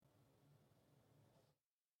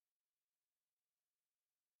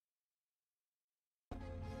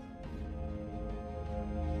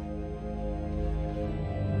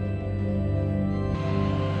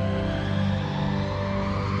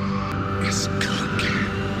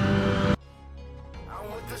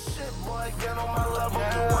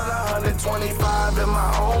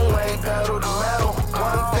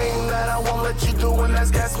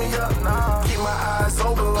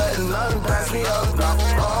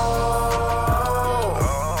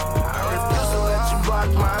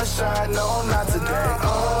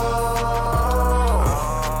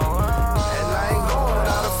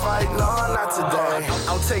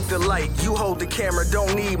light, you hold the camera,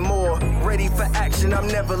 don't need more. Ready for action, I'm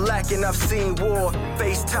never lacking, I've seen war.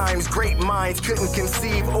 FaceTimes, great minds couldn't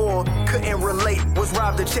conceive or couldn't relate, was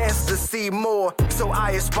robbed the chance to see more. So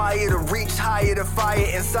I aspire to reach higher, the fire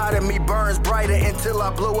inside of me burns brighter until I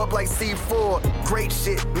blow up like C4. Great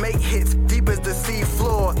shit, make hits, deep as the sea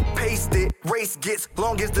floor. Paste it, race gets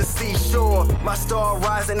long as the seashore. My star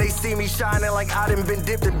rising, they see me shining like I done been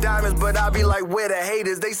dipped in diamonds, but I be like, where the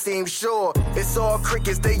haters, they seem sure. It's all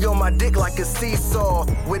crickets, they on my dick like a seesaw.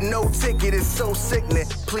 With no ticket, it's so sickening,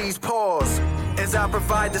 please pause. As I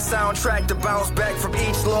provide the soundtrack to bounce back from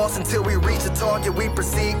each loss until we reach the target, we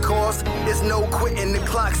proceed course. It's no quitting, the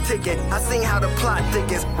clock's ticking. I seen how the plot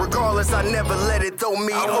thickens. Regardless, I never let it throw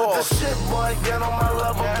me off. I want the shit, boy, get on my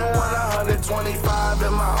level. Doing 125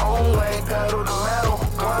 in my own lane, pedal to metal.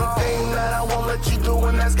 One thing that I won't let you do,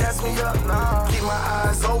 and that's gas me up. Nah. Keep my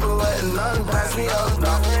eyes open, letting nothing pass me up.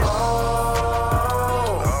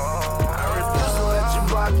 Oh, I refuse to let you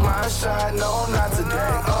block my shine. No, not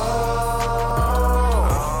today.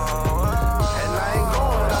 And I ain't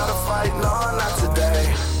going out to fight. No, not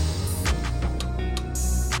today.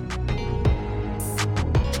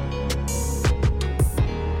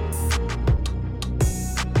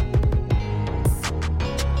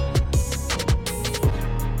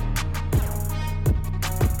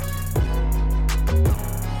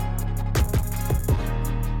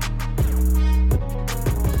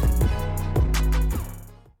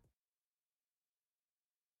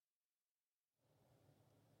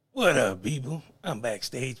 What up, people? I'm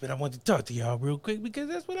backstage, but I want to talk to y'all real quick because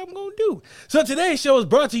that's what I'm going to do. So today's show is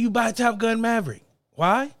brought to you by Top Gun Maverick.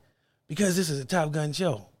 Why? Because this is a Top Gun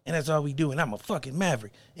show, and that's all we do, and I'm a fucking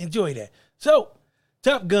Maverick. Enjoy that. So,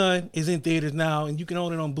 Top Gun is in theaters now, and you can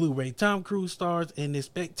own it on Blu-ray. Tom Cruise stars in this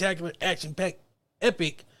spectacular action-packed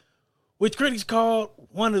epic, which critics call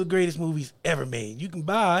one of the greatest movies ever made. You can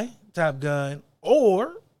buy Top Gun,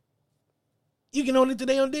 or you can own it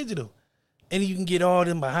today on digital. And you can get all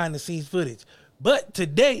them behind-the-scenes footage. But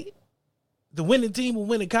today, the winning team will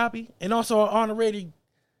win a copy. And also our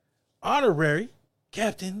honorary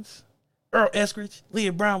captains, Earl Eskridge,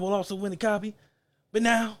 Leah Brown will also win a copy. But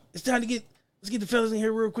now, it's time to let's get the fellas in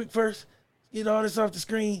here real quick first. Get all this off the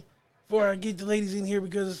screen before I get the ladies in here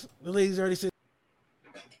because the ladies already said.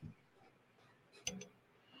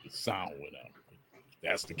 The sound went out.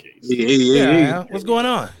 That's the case. Yeah, what's going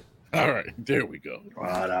on? All right, there we go.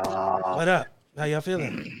 What up? How y'all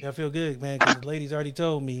feeling? Y'all feel good, man? Because the ladies already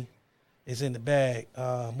told me it's in the bag.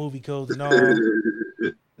 Movie codes and all.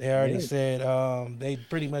 They already said they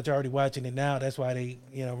pretty much already watching it now. That's why they,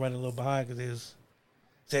 running a little behind because they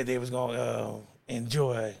said they was gonna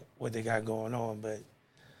enjoy what they got going on. But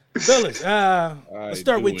fellas, let's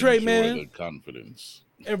start with Trey, man. The confidence.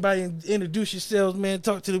 Everybody introduce yourselves, man.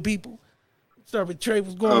 Talk to the people. Start with Trey.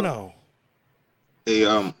 What's going on? Hey,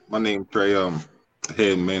 my name's Trey.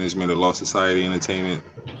 Head management of Law Society Entertainment.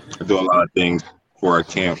 I do a lot of things for our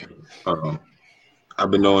camp.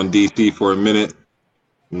 I've been knowing DC for a minute.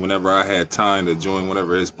 Whenever I had time to join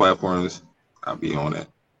whatever his platforms, I'll be on it.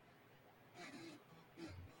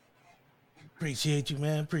 Appreciate you,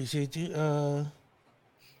 man. Appreciate you.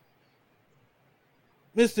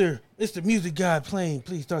 Mr. Music God Plane,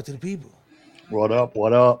 please talk to the people. What up?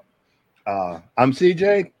 What up? I'm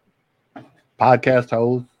CJ. Podcast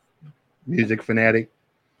host, music fanatic,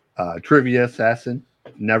 trivia assassin.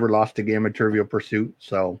 Never lost a game of Trivial Pursuit,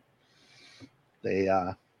 so they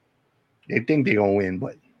think they're gonna win,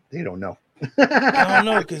 but they don't know. I don't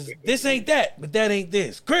know because this ain't that, but that ain't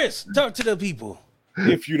this. Chris, talk to the people.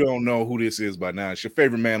 If you don't know who this is by now, it's your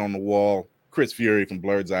favorite man on the wall, Chris Fury from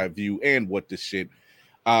Blurred's Eye View, and What the Shit.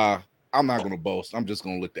 I'm not gonna boast. I'm just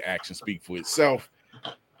gonna let the action speak for itself,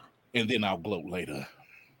 and then I'll gloat later.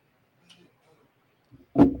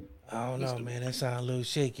 I don't know, man. That sounds a little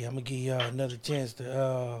shaky. I'm gonna give y'all another chance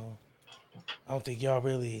to. I don't think y'all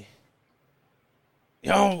really.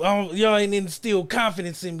 Y'all ain't instilled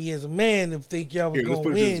confidence in me as a man to think y'all was gonna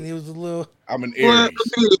win. It was a little. I'm an Aries.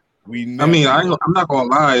 I'm not gonna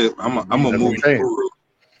lie. I'm a movie guru.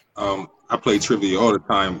 I play trivia all the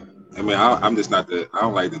time. I mean, I'm just not the. I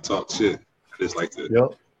don't like to talk shit. I just like to.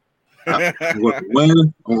 Yep. I'm gonna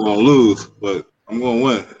win. I'm gonna lose, but I'm gonna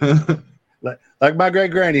win. Like my great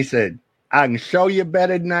granny said, I can show you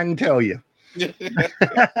better than I can tell you.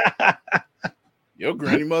 Your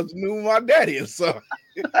granny must have knew my daddy or something.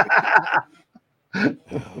 I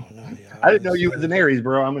didn't know you was an Aries,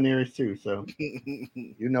 bro. I'm an Aries too, so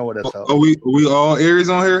you know what it's up. Are we all Aries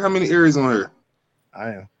on here? How many Aries on here?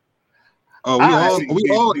 I am. Oh, we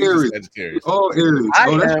all Aries. All Aries.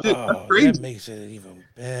 That's crazy. That makes it even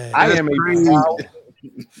bad. I am a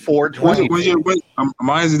 420. When's your wait?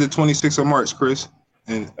 Mine is the 26th of March, Chris.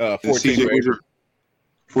 And 14th of April.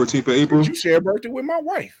 14th of April. You share a birthday with my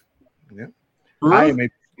wife. Yeah. For I real?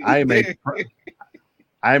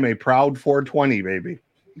 am a proud 420 baby.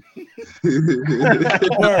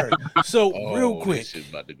 Word. So real This quick, shit's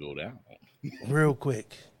about to go down. real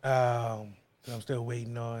quick. I'm still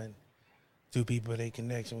waiting on two people. Their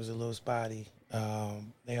connection was a little spotty.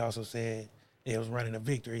 They also said they was running a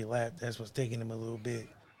victory lap. That's what's taking them a little bit.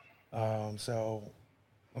 So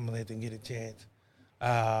I'm gonna let them get a chance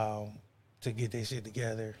to get their shit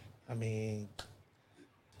together. I mean,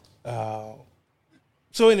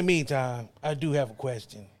 so in the meantime, I do have a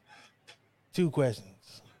question. Two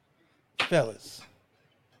questions, fellas.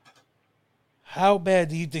 How bad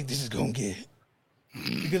do you think this is gonna get?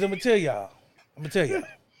 Because I'm gonna tell y'all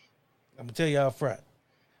up front.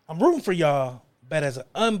 I'm rooting for y'all, but as an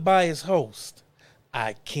unbiased host,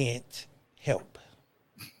 I can't help.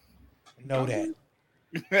 Know that.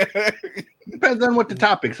 Depends on what the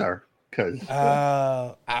topics are. Because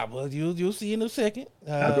Well, you'll see in a second.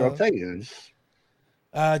 that's what I'm saying.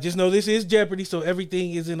 Just know this is Jeopardy, so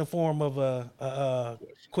everything is in the form of a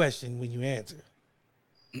question when you answer.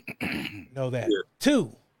 Know that. Yeah.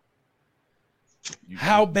 Two.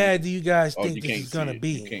 How bad do you guys think this is gonna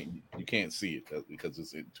be? You can't see it because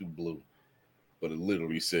it's too blue. But it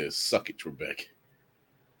literally says "Suck it, Trebek."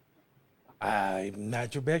 I'm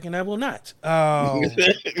not Trebek, and I will not.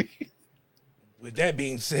 With that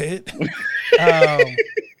being said,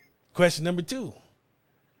 question number two.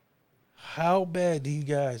 How bad do you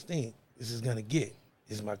guys think this is gonna get?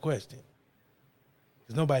 Is my question.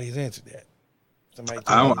 Because nobody's answered that. Somebody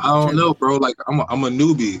I don't know, bro. Like I'm a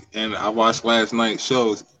newbie, and I watched last night's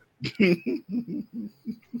shows.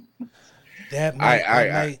 That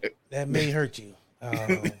may hurt you.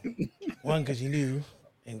 One, because you knew,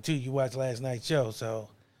 and two, you watched last night's show, so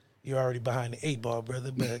you're already behind the 8 ball,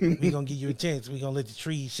 brother. But we're gonna give you a chance. We're gonna let the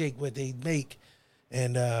trees shake what they make,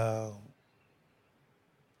 and I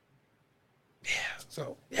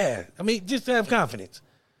mean, just have confidence.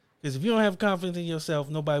 Because if you don't have confidence in yourself,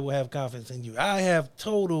 nobody will have confidence in you. I have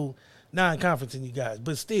total non-confidence in you guys,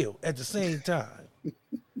 but still, at the same time,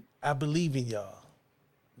 I believe in y'all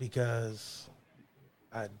because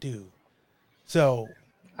I do. So,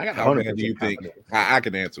 I got How bad do you 100% think? confidence. I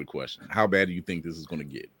can answer the question. How bad do you think this is going to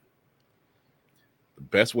get? The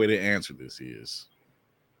best way to answer this is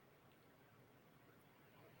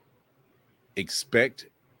expect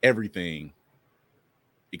everything.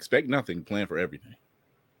 Expect nothing. Plan for everything.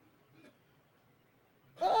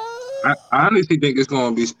 I honestly think it's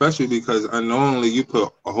going to be special because unknowingly you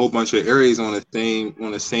put a whole bunch of Aries on the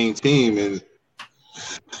same team, and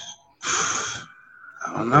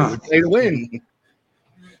I don't know. Play to win.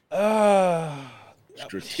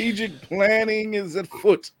 Strategic planning is at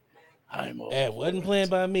foot. it wasn't planned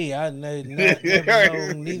by me. I never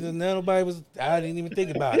know. Nobody was. I didn't even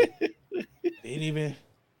think about it. Didn't even.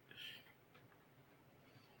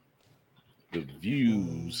 The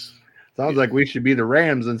views. Sounds like we should be the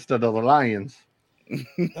Rams instead of the Lions.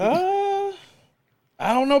 I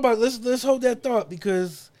don't know about. Let's hold that thought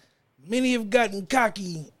because many have gotten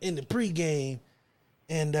cocky in the pregame,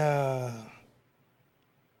 and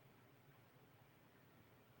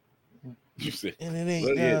You said, and it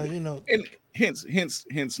ain't and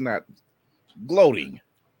hence not gloating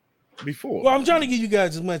before. Well, I'm trying to give you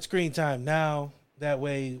guys as much screen time now. That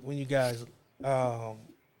way, when you guys,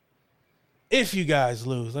 if you guys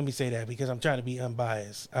lose, let me say that because I'm trying to be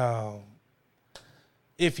unbiased.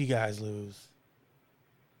 If you guys lose,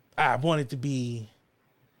 I want it to be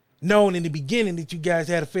known in the beginning that you guys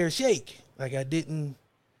had a fair shake. Like I didn't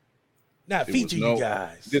not feature you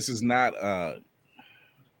guys. This is not.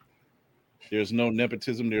 There's no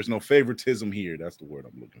nepotism. There's no favoritism here. That's the word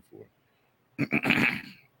I'm looking for.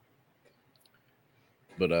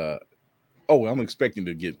 But I'm expecting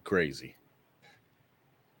to get crazy.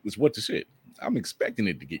 It's what the shit. I'm expecting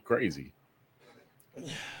it to get crazy.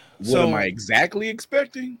 What am I exactly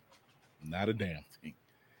expecting? Not a damn thing.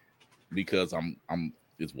 Because I'm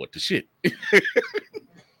it's what the shit.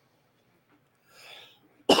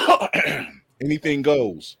 Anything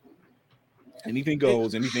goes. Anything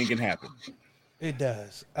goes, anything can happen. It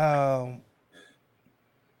does. But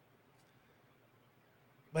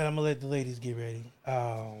I'm gonna let the ladies get ready.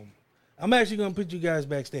 I'm actually gonna put you guys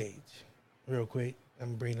backstage real quick. I'm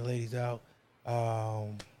gonna bring the ladies out.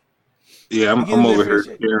 Yeah, I'm over here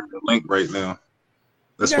sharing the link right now.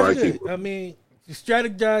 That's why I keep. I mean,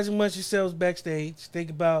 strategize amongst yourselves backstage. Think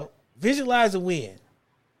about visualize a win.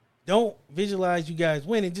 Don't visualize you guys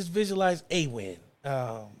winning. Just visualize a win.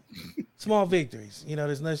 small victories.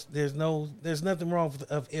 There's nothing wrong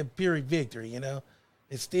of Pyrrhic victory.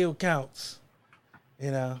 It still counts.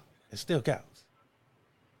 It still counts.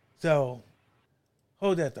 So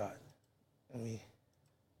hold that thought.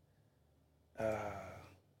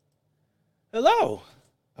 Hello.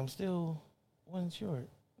 I'm still one short.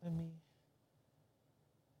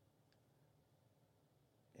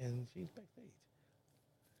 And she's backstage.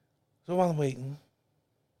 So while I'm waiting,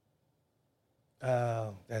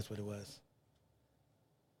 that's what it was.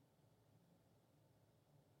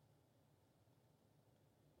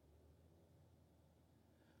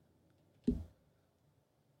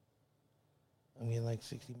 I'm getting like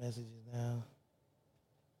 60 messages now.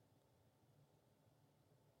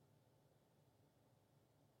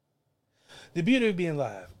 The beauty of being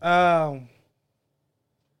live. So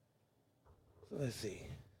let's see.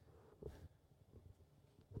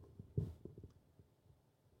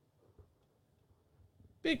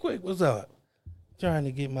 Big Quick, what's up? Trying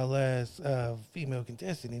to get my last female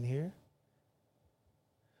contestant in here.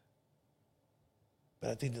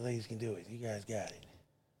 But I think the ladies can do it. You guys got it.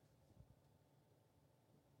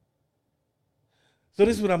 So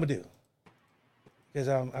this is what I'm going to do. Because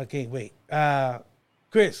I can't wait.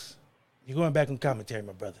 Chris, you're going back on commentary,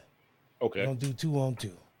 my brother. Okay. Don't do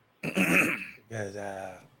 2-on-2. Because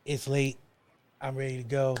it's late. I'm ready to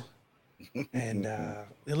go. And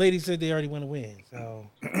the lady said they already want to win. So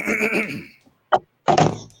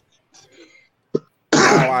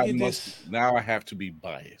now I have to be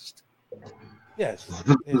biased. Yes,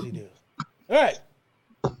 you do. All right.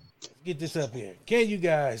 Let's get this up here. Can you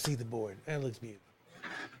guys see the board? That looks beautiful.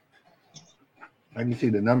 I can see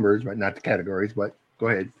the numbers, but not the categories. But go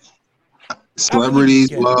ahead.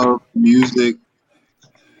 Celebrities, love, music,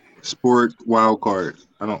 sport, wild card.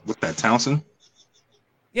 What's that, Townsend?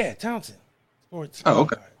 Yeah, Townsend. Sports. Oh,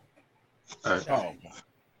 okay. All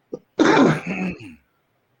right.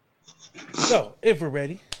 So, if we're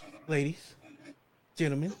ready, ladies,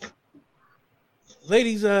 gentlemen,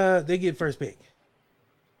 ladies, they get first pick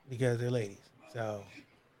because they're ladies. So,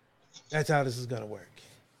 that's how this is going to work.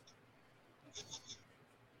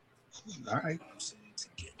 All right.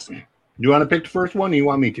 You want to pick the first one or you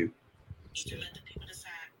want me to?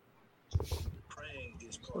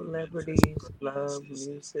 Celebrities, love,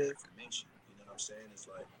 music.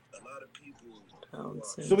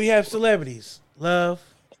 Townsend. So we have celebrities, love,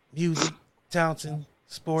 music, Townsend,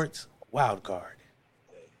 sports, wild card.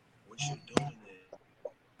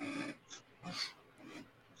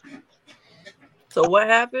 So what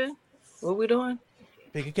happened? What we doing?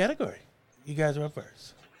 Pick a category. You guys are up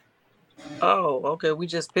first. Oh, okay. We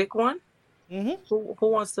just pick one? Mm-hmm. Who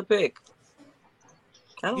wants to pick?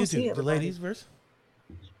 I don't see it. The ladies first.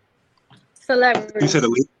 Celebrities. You said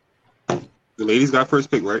the ladies got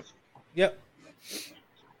first pick, right? Yep.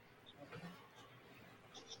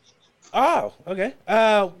 Oh, okay.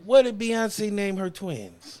 What did Beyonce name her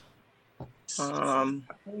twins?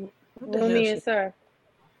 Rumi and Sir.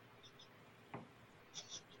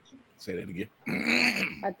 Say that again.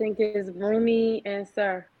 I think it's Rumi and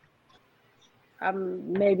Sir. I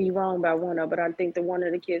may be wrong by one of, but I think one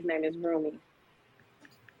of the kids' name is Rumi.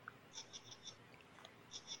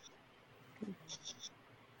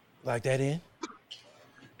 Like that in?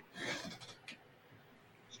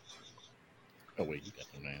 Oh wait, you got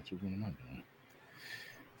the answer. What am I doing?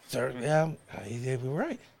 Sir, yeah, they were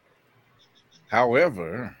right.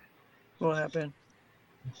 However, What happened?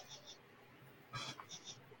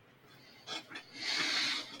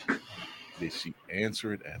 did she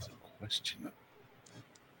answer it as a question?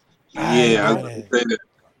 Yeah, I was gonna say that.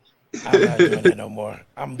 I'm not doing that no more.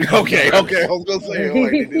 Okay. I was gonna say,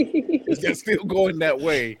 is that still going that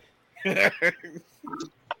way?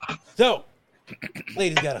 So,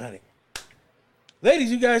 ladies got 100.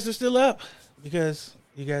 Ladies, you guys are still up because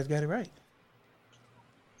you guys got it right.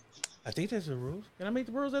 I think that's the rules. Can I make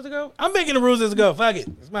the rules as I go? I'm making the rules as I go. Fuck it.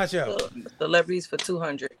 It's my show. Celebrities for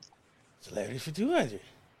 200. Celebrities for 200.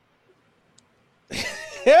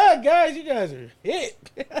 Yeah, guys, you guys are hit.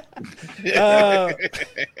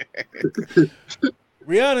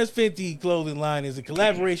 Rihanna's Fenty clothing line is a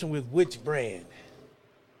collaboration with which brand?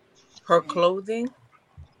 Her clothing?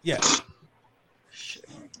 Yeah. Shit.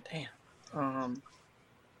 Damn.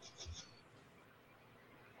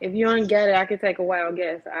 If you don't get it, I can take a wild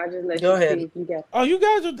guess. I'll just let Go you ahead. see if you get it. Oh, you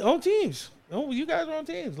guys are on teams. Oh, you guys are on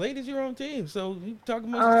teams. Ladies, you're on teams. So you talking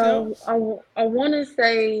about yourselves? I want to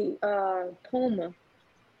say Puma.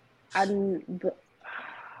 I think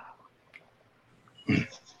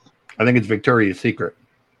it's Victoria's Secret.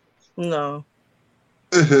 No.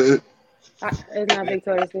 It's not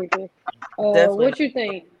Victoria's Secret. Definitely What you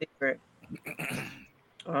think? Secret.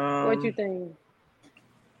 What you think?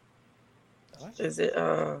 Is it?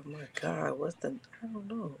 My God, what's the? I don't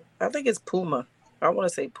know. I think it's Puma. I want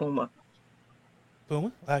to say Puma.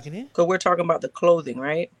 Puma, lock it in. Cause we're talking about the clothing,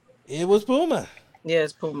 right? It was Puma. Yeah,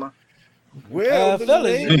 it's Puma. Well, the Fellas,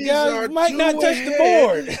 ladies y'all are might not too touch the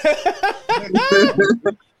ahead.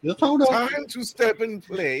 board. Just hold on. Time to step and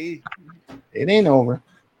play. It ain't over.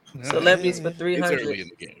 Celebrities for It's 300. early in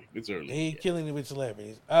the game. It's early. They killing it with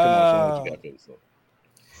celebrities. Come on, show what you got, Phil.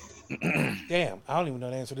 Damn, I don't even know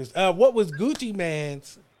the answer to this. What was Gucci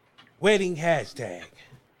Man's wedding hashtag?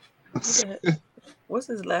 What's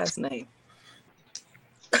his last name?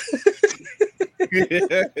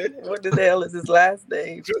 What the hell is his last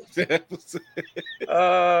name?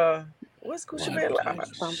 What's Gucci Man?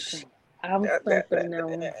 I'm stumping that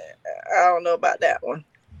one. I don't know about that one.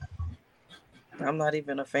 I'm not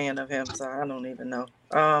even a fan of him, so I don't even know.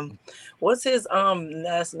 What's his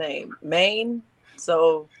last name? Main.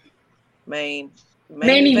 So main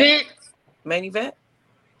event. Main event.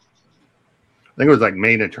 I think it was like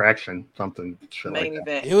main attraction, something. Shit Main like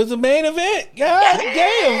event. It was a main event. God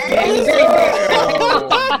damn.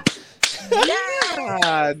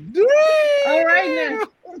 Ah, dude. All right now.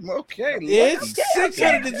 Okay. It's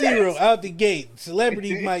 600-0 out the gate.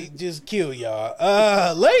 Celebrities might just kill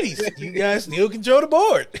y'all. Ladies, you guys still control the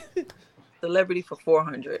board. Celebrity for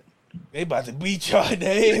 400. They about to beat y'all in the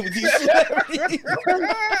head with these celebrities.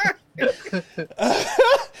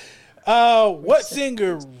 What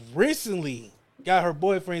singer recently got her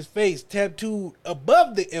boyfriend's face tattooed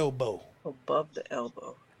above the elbow? Above the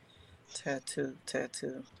elbow. Tattoo.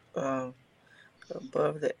 Above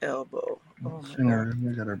the elbow. Oh my God.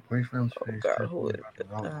 We got her boyfriend's Oh face. God, who is it?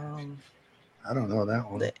 I don't know that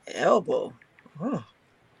one. The elbow. Huh.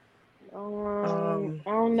 I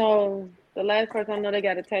don't know. The last person I know they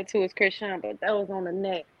got a tattoo is Christian, but that was on the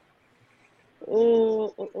neck.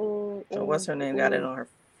 So what's her name? Got it on her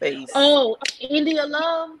face. Oh, India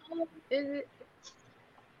Love? Is it?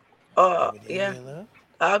 Yeah.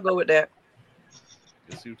 I'll go with that.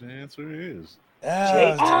 Let's see what the answer is.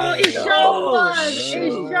 It sure was.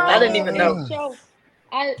 I didn't even know.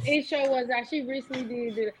 It sure was. She recently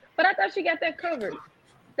did it. But I thought she got that covered.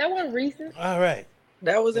 That wasn't recent. All right.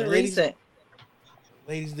 That wasn't recent.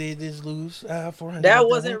 Ladies did this lose 400. That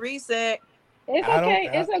wasn't recent. It's okay.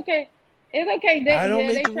 It's okay. It's okay.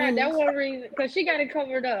 They tried. That one reason because she got it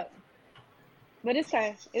covered up. But it's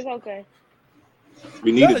okay. It's okay.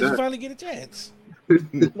 We needed You that. finally get a chance.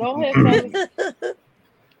 Go ahead, fellas.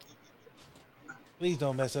 Please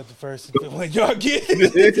don't mess up the first when y'all get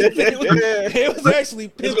it. It was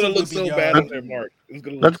actually It's gonna look so bad on their mark. It's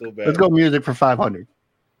gonna look so bad. Let's go music for 500.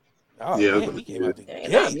 Oh, Yeah. man, we came out the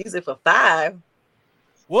Ain't not gate. music for 5.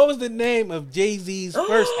 What was the name of Jay-Z's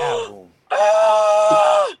first album?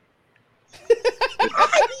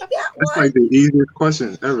 That's like the easiest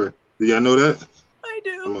question ever. Do y'all know that? I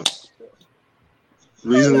Come do. on.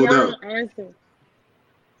 Reasonable Y'all doubt. answer.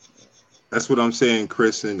 That's what I'm saying,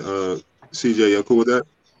 Chris and CJ. Y'all cool with that?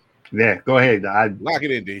 Yeah, go ahead. Lock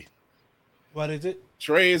it in, D. What is it?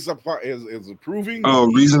 Trey is approving. Oh,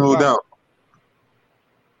 reasonable doubt.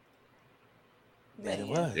 That it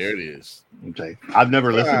was. There it is. Okay. I've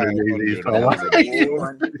never listened to Jay-Z, so fellas,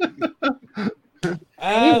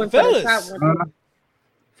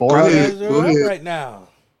 400. guys are up right now.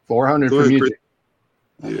 400 Go for ahead, music.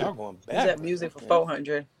 Y'all going Is back. that music for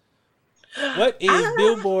 400? What is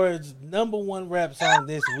Billboard's #1 rap song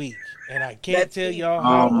this week? And I can't tell y'all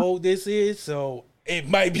how old this is, so it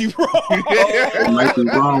might be wrong. It might be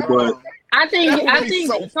wrong, but I think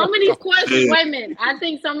so some of these questions. Wait a minute. I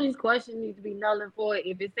think some of these questions need to be null and void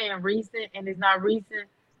if it's saying recent and it's not recent,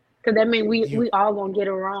 because that means we all gonna get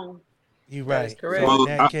it wrong. You're right. correct. So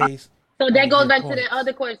in that case, So that goes good back point. to the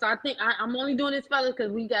other question. So I think I'm only doing this, fellas,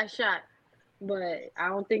 because we got shot. But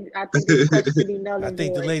I think this question should be null I and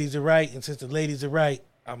think the void. ladies are right, and since the ladies are right,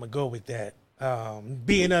 I'm gonna go with that.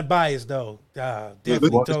 Being unbiased though, definitely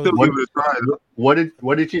let's told still you. give it a try.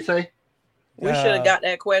 What did she say? We should have got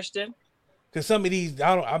that question. Because some of these,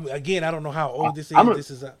 I don't know how old this is. I'm gonna-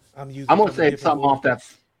 This is I'm using. I'm gonna from a say different something board. off that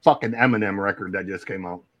fucking Eminem record that just came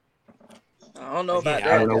out. I don't know about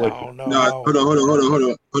Again, I that. don't know. No,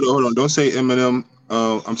 hold on. Don't say Eminem.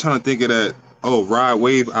 I'm trying to think of that. Oh, Ride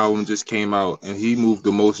Wave album just came out, and he moved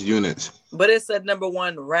the most units. But it said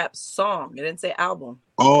 #1 rap song. It didn't say album.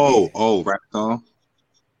 Oh, rap song.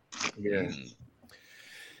 Yeah.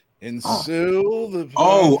 And so the I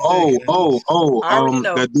already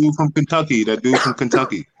know. that dude from Kentucky.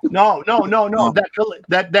 No.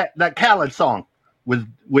 That Khaled song with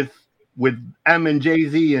M and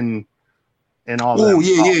Jay-Z and all that. Oh,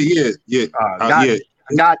 yeah.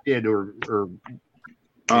 God did or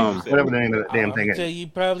Whatever the name of that damn I'm thing gonna is. tell you,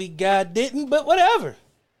 probably God didn't, but whatever.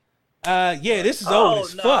 Yeah, this is old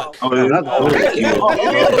as no. fuck. Oh, that's old.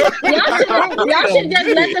 Y'all should just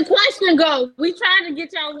let the question go. We trying to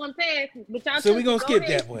get y'all one pass, but y'all. So we're gonna skip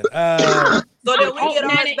ahead. that one. So then we get now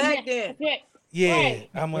ours that- back then. Yeah, Right.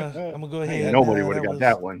 I'm gonna go ahead. Ain't nobody and, would have got was-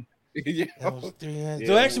 that one. Yeah. That was 300. Yeah.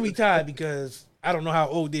 So actually, we tied because I don't know how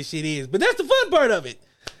old this shit is, but that's the fun part of it.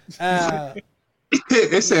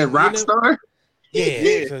 It said rock star.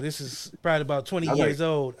 Yeah, so this is probably about 20 I was years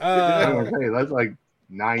old. I was gonna say, that's like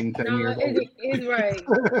 9, 10 No, years old. it's right.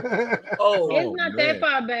 Oh, It's not man. that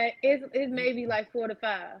far back. It's maybe like 4 to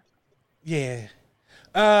 5. Yeah.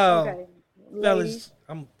 Okay, Fellas,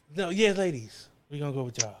 ladies. We're gonna go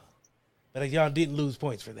with y'all. But y'all didn't lose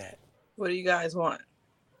points for that. what do you guys want?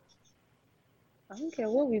 I don't care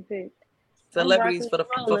what we pick. Celebrities for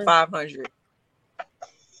rolling. 500.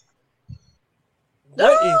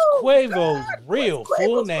 What is No, Quavo's God, real what's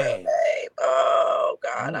full Quavo's name? Oh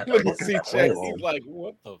God, I know Look at this. CJ. He's like,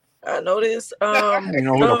 what the? I know this. I ain't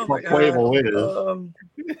know who the oh my fuck Quavo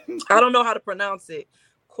God. is. I don't know how to pronounce it.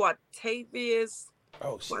 Quatavius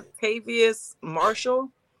Oh shit. Marshall.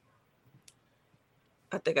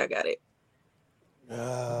 I think I got it.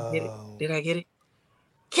 Oh. Did I get it?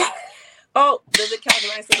 Yeah. Oh, does it count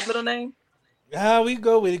when I say the middle name? How we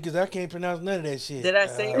go with it because I can't pronounce none of that shit. Did I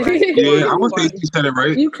say it right? Yeah, I would say she said it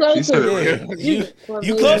right. You close She said to it Yeah, right.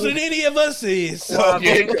 you closer than any of us is. So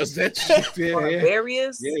Yeah, because that shit. Yeah,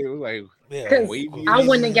 Various. yeah. It was like, yeah. wavy. I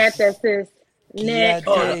wouldn't have got that, sis. Next.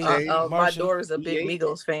 Keontae My Marshall. daughter's a big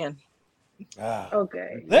Migos fan. Ah.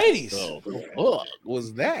 Okay. Ladies. Oh, the fuck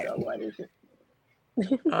was that? What is it?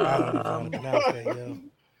 I don't even know how to pronounce that, yo.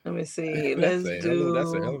 Let me see. Let's That's a do.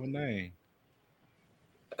 hell of a name.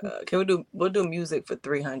 Can we do? We'll do music for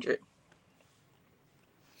 300.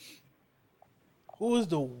 Who is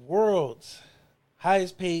the world's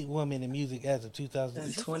highest paid woman in music as of In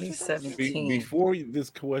 2006? 2017. Before this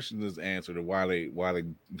question is answered, or while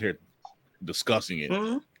they're discussing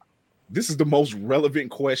it, this is the most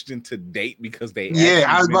relevant question to date because they. Yeah,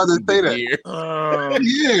 I was about to say that. Year.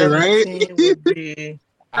 Yeah, right. 17 would be.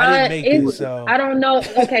 I didn't make it, so I don't know.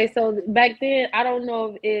 Okay, so back then, I don't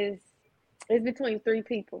know if it's between 3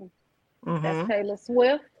 people. Mhm. That's Taylor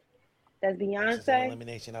Swift, that's this is an Beyonce,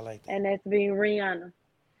 elimination. I like that. and that's being Rihanna.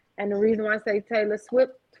 And the reason why I say Taylor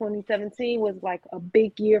Swift, 2017 was like a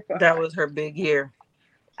big year for That her. was her big year.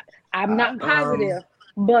 I'm not positive,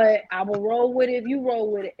 but I will roll with it if you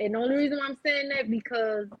roll with it. And the only reason why I'm saying that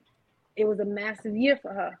because it was a massive year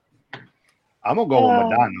for her. I'm gonna go with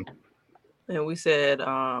Madonna. And we said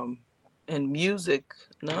in music,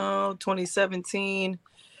 no, 2017.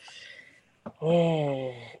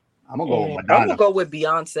 Oh, I'm gonna go with I'm Madonna. gonna go with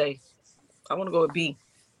Beyonce. I want to go with B.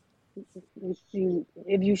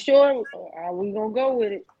 If you sure, are we gonna go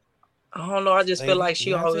with it? I don't know. I just feel like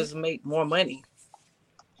she Beyonce? always make more money.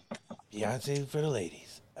 Beyonce for the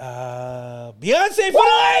ladies. Beyonce for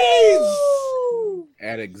the ladies.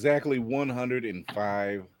 At exactly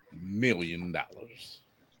 $105 million.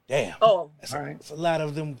 Damn. Oh, That's a lot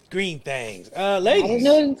of them green things. I don't Ladies.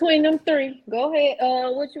 know between them 3. Go ahead.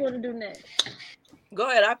 What you want to do next? go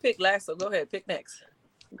ahead. I picked last, so go ahead. Pick next.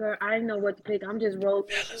 Girl, I didn't know what to pick. I'm just rolling.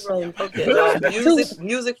 rolling. Okay.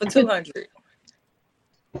 Music for 200.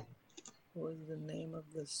 What was the name of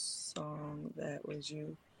the song that was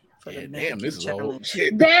you for the Yeah, damn, Mannequin this is Challenge? old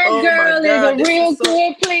shit. That Oh my girl God, is this a real is so-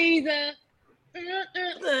 cool pleaser.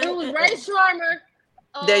 It was Ray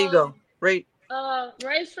Shremmer. There you go. Right.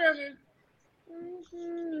 Ray Shremmer.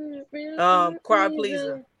 Crowd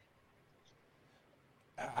pleaser.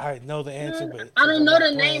 I know the answer, but I don't know the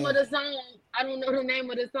I'm name of playing. the song. I don't know the name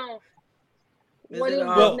of the song. Is What it, is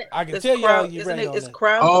Well, it? I can It's tell y'all crowd, you're isn't right it? on It's that.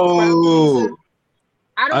 crowd. Oh,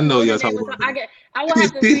 I don't I know know y'all the name talking of the about song. I will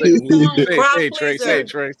have to see the song. Crowd Say Trey, pleaser. say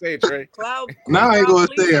Trey, say Trey. Cloud. now I ain't gonna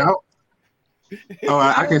say pleaser. it. Oh,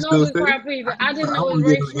 I I can don't know still if it's say crowd it. pleaser. I just I know wanna it's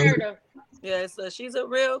Ray give it a- Shremmer. Yeah, so she's a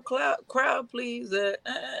real crowd pleaser.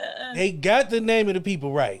 They got the name of the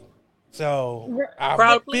people right. So I'm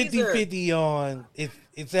Crowd pleaser. 50-50 on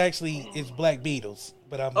it's actually Black Beatles,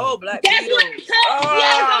 but I'm Oh, Black That's what I Beatles. thought.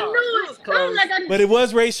 Yes, I Oh, knew it it. was I close. was like, but it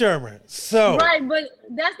was Ray Sherman. So right, but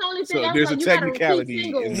that's the only thing. So I was there's like, a you gotta repeat technicality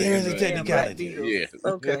singles. in There is a the- technicality. Black Beatles.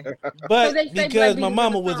 Yeah. Okay. but So they say because Black my Beatles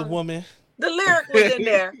mama in the was a song. woman, The lyric was in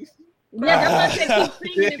there. Yeah, that's why I said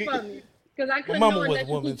keep singing it for me. Because I my couldn't mama know was a unless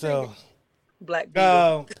you woman, keep so singing. Black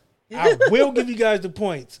Beatles. I will give you guys the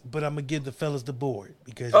points, but I'm gonna give the fellas the board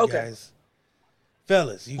because Okay.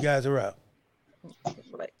 you guys are up.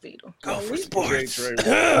 Black Beatles. Go for Trey, sports. Trey.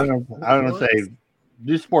 I'm gonna say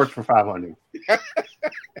do sports for 500.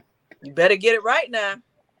 You better get it right now.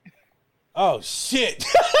 Oh shit!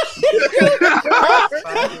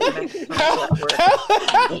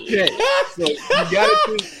 Okay, so you gotta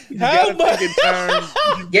think. You gotta think in terms.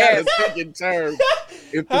 You gotta think in terms.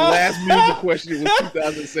 If the last music question was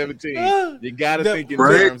 2017, you gotta think in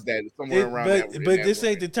terms that it's somewhere around that. But this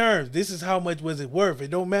ain't the terms. This is how much was it worth.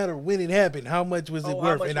 It don't matter when it happened. How much was it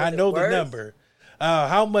worth? And I know the number.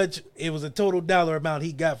 How much it was a total dollar amount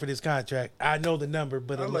he got for this contract. I know the number,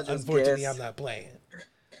 but unfortunately, I'm not playing.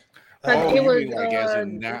 It was.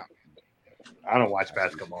 I don't watch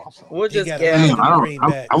basketball. So. We'll just guess.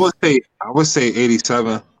 I would say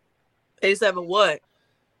 87. 87 what?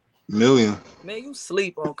 Million. Man, you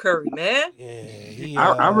sleep on Curry, man. Yeah,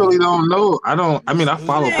 I really don't know. I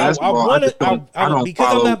follow basketball.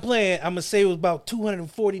 Because I'm not playing, I'm gonna say it was about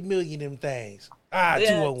 240 million of them things.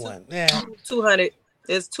 201. 200.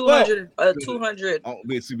 It's 200. 200. Oh,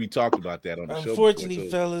 see, we talked about that on the show. Unfortunately,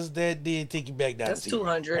 fellas, that did take you back down. That's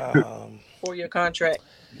 200. 4-year contract.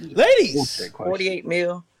 Ladies, 48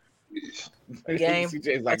 mil. A game,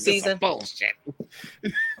 a season. Bullshit.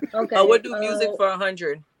 Okay. We'll do music for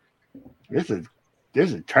 100. This is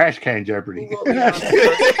trash can Jeopardy.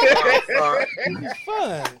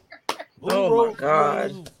 Fun. Oh my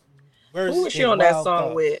God. Who was she on that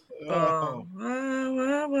song with?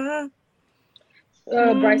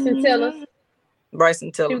 Bryson Tiller.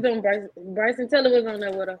 Bryson Tiller. She was on Bryson Tiller was on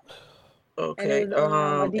there with her. Okay. And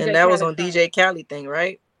that was on DJ Khaled thing,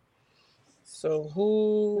 right? So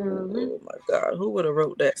who? Oh my God, who would have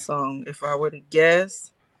wrote that song? If I were to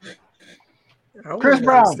guess, Chris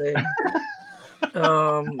Brown.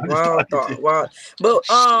 Wild thought. Wild. But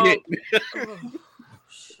I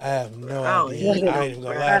have no idea. I ain't even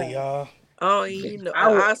gonna lie to y'all. Oh, you know,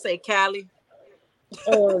 I'll say Cali.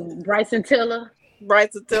 Bryson Tiller.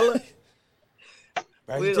 Bryson Tiller.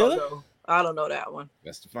 Bryson Tiller? I don't know that one.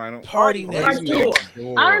 That's the final Party next door.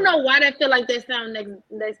 I don't know why they feel like they sound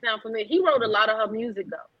familiar. He wrote a lot of her music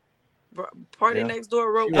though. Party Next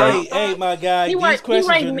Door wrote. Hey, my guy. These questions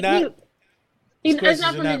are not. It's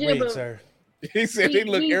not from the rigged, sir. He said they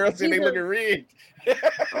look. Errol said they looking rigged.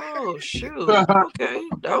 Oh shoot! Okay,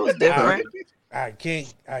 that was different. I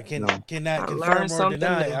cannot confirm or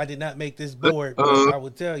deny. I did not make this board, but I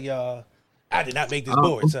will tell y'all, I did not make this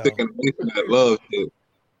board. So. Love shit.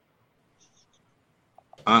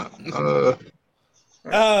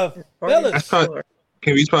 Fellas,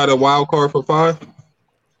 can we try the wild card for 5?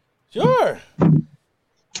 Sure.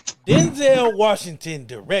 Denzel Washington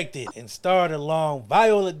directed and starred along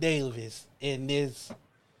Viola Davis in this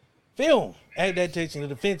film, adaptation of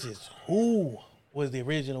The Finches. Who was the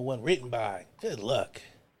original one written by? Good luck.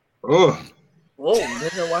 Oh. Whoa,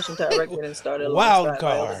 Denzel Washington directed and started along Wild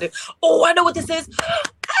card. Oh, I know what this is. I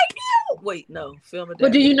know. Wait, no. Film it.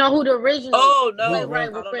 But do you know who the original? Oh no,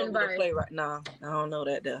 playwright was written by? Playwright. Nah, I don't know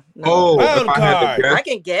that. No. Oh, Wild card. I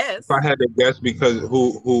can guess. If I had to guess, because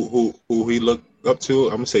who he looked up to,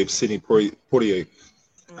 I'm gonna say Sidney Poitier.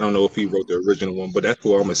 I don't know if he wrote the original one, but that's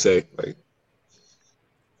what I'm gonna say. Like,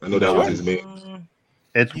 I know that was his name.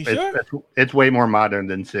 It's way more modern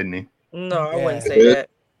than Sydney. No, I wouldn't say that.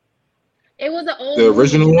 It was an old. The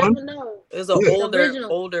original one. It was an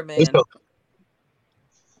older man.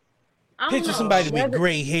 Picture somebody with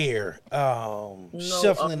gray hair,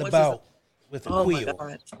 shuffling about with a quill. My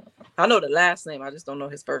God. I know the last name. I just don't know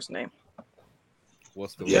his first name.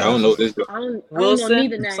 What's the? Yeah, I don't know this.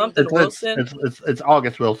 Wilson. Something Wilson. It's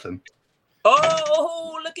August Wilson.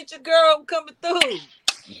 Oh, look at your girl coming through.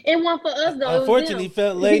 It wasn't for us though. Unfortunately,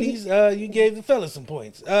 ladies, you gave the fellas some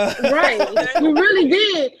points. Right, you really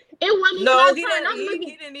did. It wasn't. No,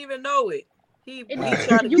 he didn't even know it. He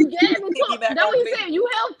tried to. You gave him. That's what he said. You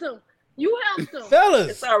helped him. Fellas,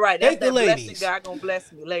 it's all right. That's the ladies. God gonna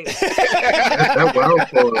bless me later. That wild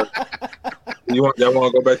card. Y'all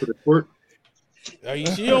want to go back to the court? Are you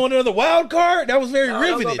sure you don't want another wild card? That was very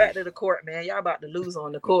riveting. Don't go back to the court, man. Y'all about to lose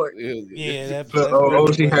on the court. Yeah, that.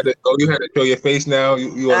 You had to show your face now.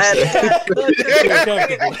 You upset?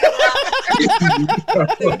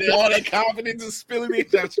 All that confidence is spilling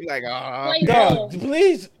it out. You're like, dog,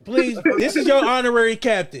 please. This is your honorary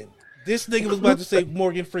captain. This nigga was about to say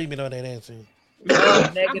Morgan Freeman on that answer.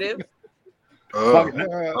 Negative.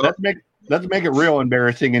 Let's make it real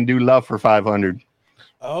embarrassing and do Love for 500.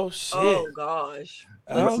 Oh shit! Oh gosh.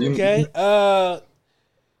 Okay. What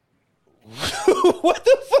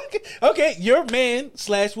the fuck? Okay, your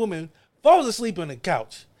man/woman falls asleep on the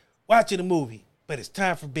couch watching a movie, but it's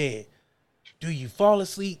time for bed. Do you fall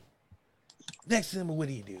asleep next to them, or what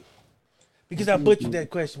do you do? Because I butchered that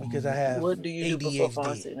question because I have What do you do before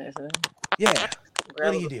falling asleep? Yeah.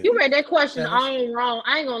 What do you do? You read that question Fellas? all wrong.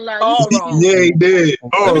 I ain't gonna lie. All You- wrong. Yeah, he did.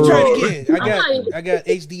 Let me try Oh, it again. I got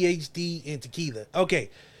HDHD and tequila. Okay,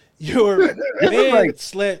 your man like-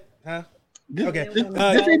 slept, huh? This, Okay.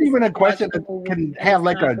 this ain't even a question that can have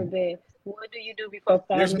like a. What do you do before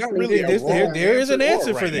falling There's asleep? not really a wrong There is an answer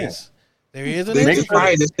answer for right this. There is an they answer just for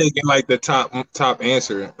probably this. just taking like the top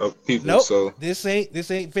answer of people. Nope. So This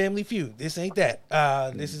ain't Family Feud. This ain't that.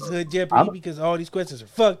 This is Hood Jeopardy I'm- because all these questions are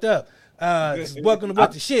fucked up. This is Welcome to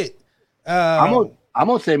What the Shit. I'm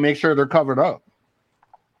gonna say make sure they're covered up.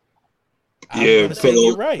 I'm yeah, gonna say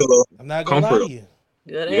you're right. pillow. I'm not gonna lie comfort. to you.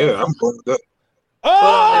 Good Yeah, answer. I'm going with that.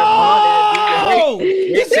 Oh,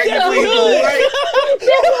 this is definitely hood.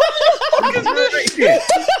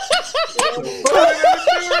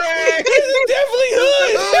 This is definitely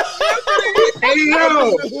hood. Hey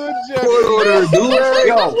yo, Good court order, do it.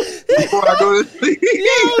 Yo, Before I go to sleep.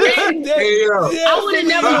 Hey yo, I would have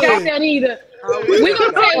never got that either.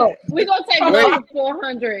 We gonna take about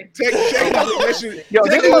 400. Check that shit. Yo,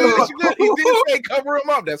 Check this that shit. He did say cover him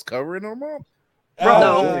up. That's covering him up.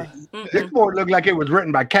 Uh, this board looked like it was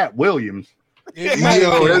written by Cat Williams. it might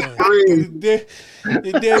Yo, be. that's crazy.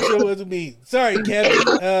 It damn sure wasn't me. Sorry, Captain.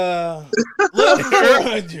 Love for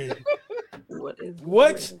 400.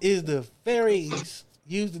 What is the phrase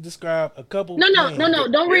used to describe a couple? No.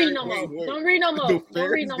 playing- Don't read no more. Wait. Don't read no more. Don't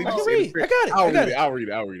read no Did I you more. can say read. the I got it. I got it. I'll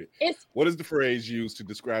read it. It's What is the phrase used to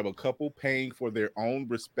describe a couple paying for their own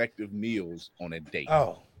respective meals on a date?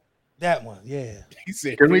 Oh, that one. Yeah. He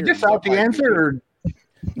said, Can we just out the answer or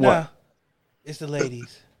Nah, it's the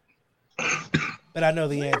ladies. But I know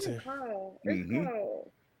the answer. Mhm.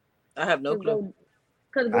 I have no clue.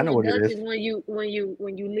 Because I know what it Dutch is. when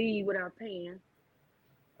you leave without paying.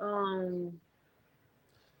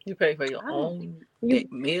 You pay for your I don't- own You,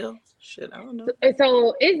 meal? Shit, I don't know. and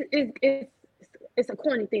so it's a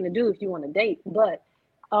corny thing to do if you want to date, but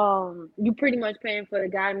you pretty much paying for the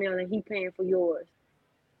guy meal and he paying for yours.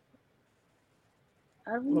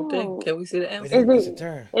 I don't know. Okay, can we see the It's answer? Is a it-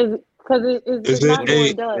 turn. Because it's Is it not a-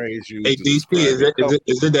 going Dutch. Phrase used Hey to DC, describe is a it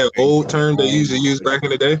couple that old term they used to use back in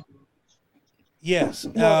the day? Yes. So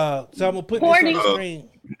I'm gonna put this on Courtney- the screen.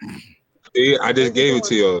 Yeah, I just gave it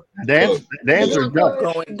to you. the answer is Dutch? Going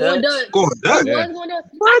Going Dutch? Dutch. Going Dutch. Yeah. Going Dutch.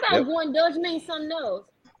 I thought Yep. going Dutch means something else.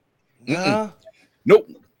 Nah. Nope.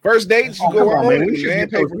 First dates, you Oh, go come on, out man. and We the should man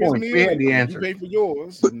get pay those for his points. We meal. had the You answer. pay for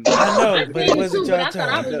yours. I know, I but did it wasn't too, your but I thought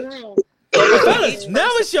I turn. was wrong. Fellas, now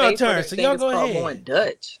it's your turn, so y'all go ahead. Going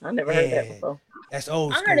Dutch. I never heard that Yeah. before. That's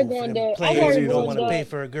old I school heard it for going them Dutch. I players heard who it don't going want to Dutch. pay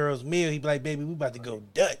for a girl's meal. He'd be like, baby, we about to go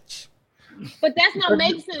Dutch. But that's not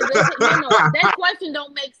make sense. No, that question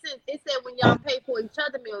don't make sense. It said when y'all pay for each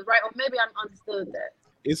other meals, right? Or maybe I understood that.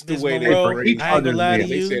 It's the Miss way they Monroe, phrase I ain't gonna lie to it.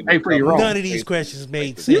 They you. said Pay for your own. None of these questions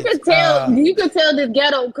made sense. You could tell. Uh, You could tell this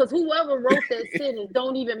ghetto because whoever wrote that sentence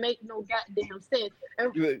don't even make no goddamn sense.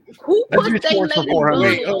 And who Let's puts do they sports for lady 400.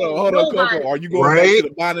 bonnet Hold on on, nobody? Coco. Are you going back to the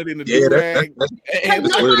bonnet and the Yeah, do-rag? Cause And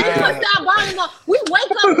nobody weird. puts that bonnet on. We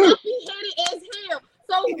wake up nappy headed as hell.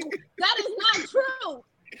 So that is not true.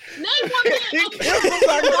 Name one man.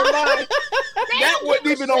 That wasn't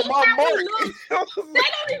even on my mark. They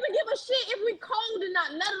don't even give a shit if we cold or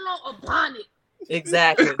not, let alone a bonnet.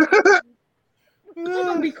 Exactly. It's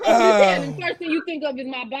gonna be cold as hell, and the first thing you think of is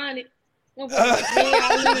my bonnet.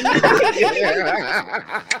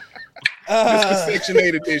 It's the Section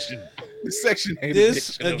 8 edition. The Section 8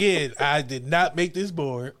 This edition. again, I did not make this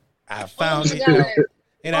board. I Oh found my it God. out,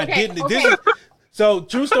 and I Okay, didn't. okay. This is, so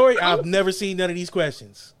true story. I've never seen none of these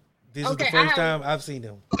questions. This is Okay, the I first have- time I've seen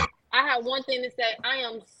them. I have one thing to say. I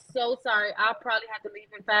am so sorry. I'll probably have to leave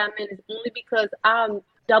in 5 minutes only because I'm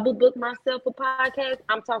double booked myself for podcast.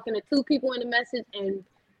 I'm talking to 2 people in the message and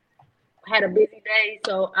had a busy day,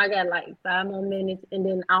 so I got like 5 more minutes, and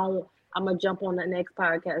then I'm gonna jump on the next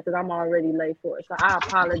podcast because I'm already late for it. So I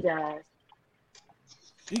apologize.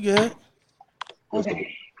 You good?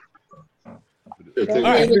 Okay. All Go right.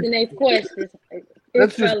 ahead with the next question.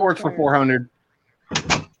 Let's do sports for 400.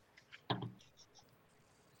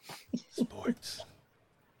 Sports.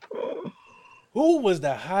 Who was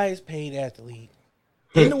the highest paid athlete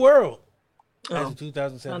in the world as Oh, of I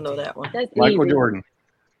 2017? know that one. That's Michael easy. Jordan.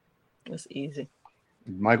 That's easy.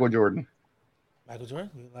 Michael Jordan. Michael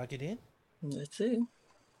Jordan. We lock it in. Let's see.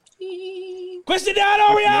 Cristiano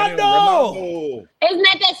Ronaldo. Ronaldo. Isn't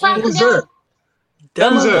that soccer Who's guy?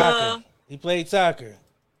 that? Who's Duh. He played soccer.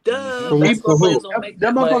 Duh. Who? Basketball Who? players don't make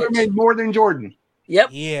That that motherfucker much. made more than Jordan. Yep.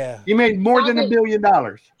 Yeah. He made more than $1 billion.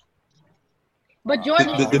 But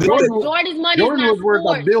Jordan, Jordan's money Jordan is was not worth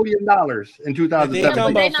sports. $1 billion in They 2007.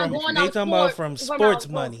 talking they about not from going they off talking about from sports, sports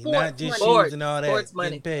from money, sports not just money. shoes and all that. Sports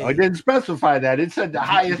money. getting Oh, paid. it didn't specify that. It said the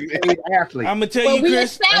highest paid athlete. I'm gonna tell But you, we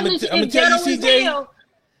Chris. I'm gonna established tell you, it's CJ. General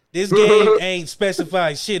This game ain't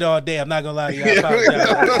specified shit all day. I'm not gonna lie to you. I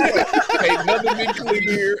apologize. Ain't nothing been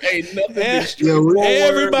clear. Ain't nothing been straightforward.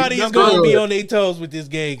 Everybody is Nothing gonna good. be on their toes with this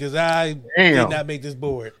game because I did not make this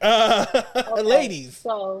board. Okay, Ladies,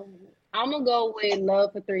 So I'm gonna go with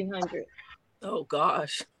Love for 300. Oh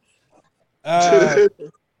gosh.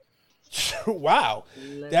 wow,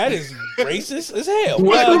 that is racist as hell.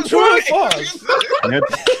 What? True or false?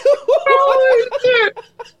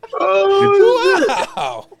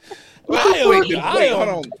 Wow. Wait, hold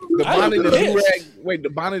on. The I am Bonnie the pissed. do-rag. Wait, the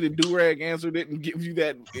Bonnie the do-rag answer didn't give you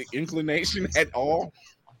that inclination at all.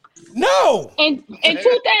 No. And in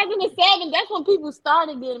 2007, that's when people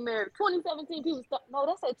started getting married. 2017, people start. No,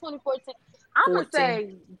 that's at 2014. I'm gonna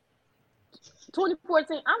say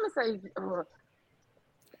 2014. I'm gonna say.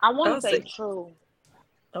 I want to say true.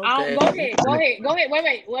 Okay. Go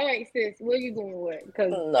ahead. Wait, sis. Where you going with?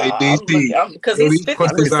 Because because he's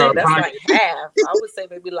 50%. That's like half. I would say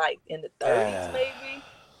maybe like in the 30s, maybe.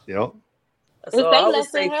 Yep. So I would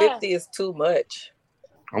say 50 is too much.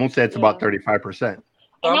 I'm gonna say it's about 35%.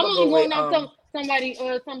 And I'm only going on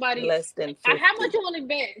somebody less than 50. How much you want to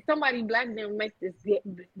bet somebody black didn't make this get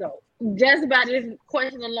though? Just about this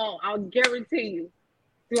question alone, I'll guarantee you.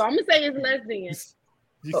 So I'm gonna say it's less than.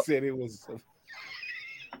 You said it was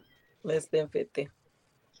less than 50.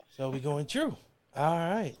 So we going true. All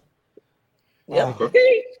right. Yeah.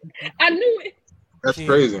 I knew it. That's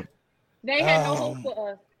crazy. They had no hope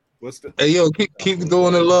for us. What's the? Hey, yo, keep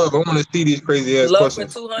doing the love. I want to see these crazy ass Love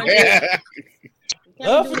questions. for 200.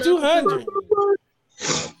 Love for 200.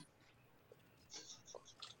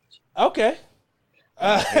 Okay.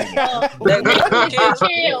 Netflix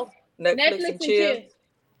and chill.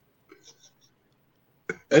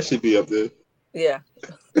 That should be up there. Yeah.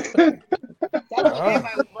 I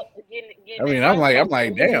mean, I'm like,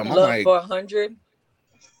 damn. I'm Love like, for 100.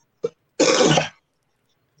 That's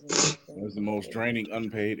the most draining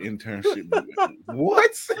unpaid internship.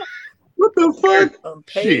 What? What the fuck?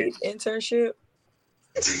 Unpaid internship.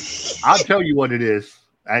 I'll tell you what it is.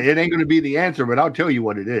 It ain't gonna be the answer, but I'll tell you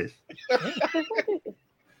what it is.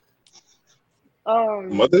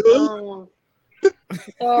 Motherhood?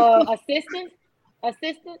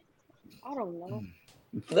 Assistant. I don't know.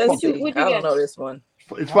 Let's see. I don't know this one.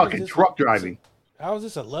 It's fucking truck driving. How is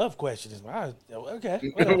this a love question?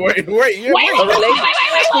 Okay. Wait. A relationship. Wait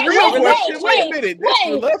a minute. That's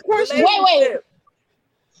the love question. Wait.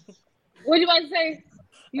 What you about to say?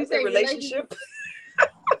 You say relationship.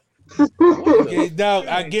 Okay, now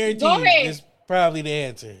I guarantee you it's probably the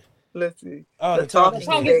answer. Let's see. Oh, the talking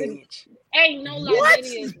stage. Ain't no lie. What? That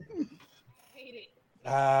is.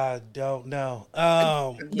 I don't know.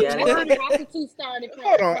 Yeah, prostitute started.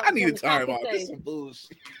 Hold on, I need a time out. This is some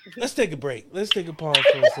bullshit. Let's take a break. Let's take a pause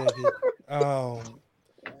for a second.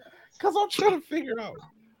 Because I'm trying to figure out.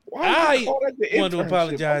 I want to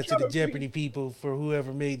apologize to the Jeopardy people for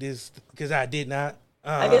whoever made this because I did not.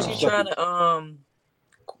 I guess you're trying to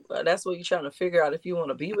that's what you're trying to figure out if you want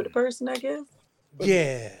to be with a person. I guess.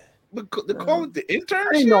 Yeah. But they call it the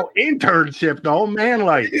internship. Ain't no internship, though, man.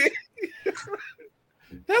 Like.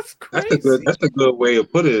 That's crazy. That's a good way to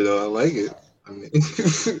put it. I like it. I mean,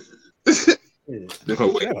 damn,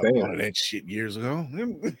 that shit years ago.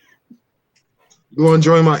 You want to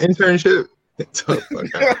join my internship?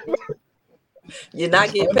 You're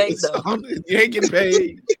not getting paid though. You ain't getting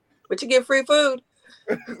paid, but you get free food.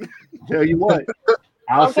 Tell you what,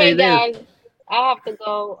 I'll say this. Guys, I have to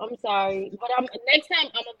go. I'm sorry, but next time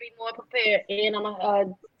I'm gonna be more prepared and I'm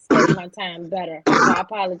gonna spend my time better. So I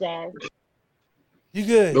apologize. You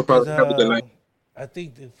good? No problem. Have a good night. I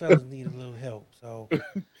think the fellas need a little help. So Okay.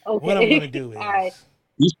 what I'm gonna do is right.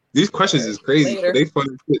 These questions is crazy. Later. They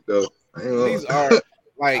funny shit though. These are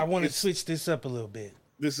like I want to switch this up a little bit.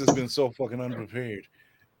 This has been so fucking unprepared.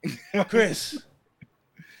 Chris,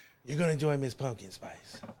 you're gonna join Miss Pumpkin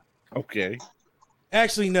Spice. Okay.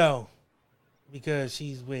 Actually, no, because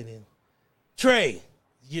she's winning. Trey,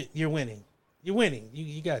 you're winning. You're winning.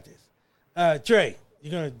 You got this. Trey,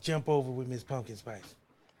 you're gonna jump over with Miss Pumpkin Spice.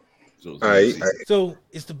 So, All right. So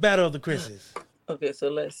it's the battle of the Chris's. Okay, so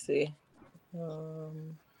let's see.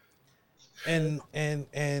 And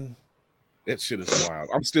that shit is wild.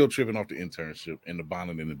 I'm still tripping off the internship and the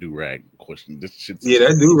bonnet and the do-rag question. This shit's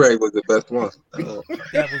that do-rag was the best one. I was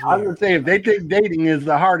gonna say if they think dating is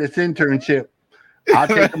the hardest internship, I'll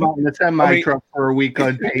take them out in the semi truck for a week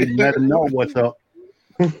unpaid and let them know what's up.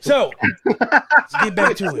 So let's get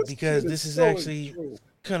back to it because this is So actually true.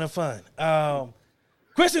 kind of fun.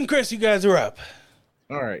 Chris and Chris, you guys are up.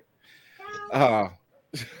 All right.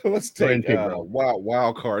 Let's Go ahead, take bro.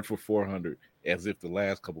 wild card for 400, as if the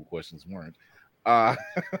last couple questions weren't.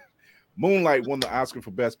 Moonlight won the Oscar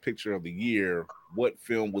for Best Picture of the Year. What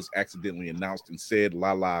film was accidentally announced and said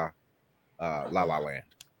La La Land?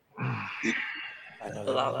 I know La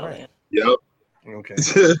that La right. Land. Yep. Okay.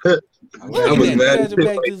 Look I at was that. You mad guys are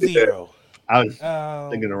back to zero. I was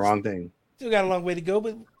thinking the wrong thing. Still got a long way to go,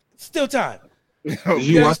 but still time. Did You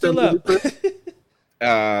you guys watch still that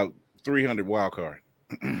up. movie? 300 wild card.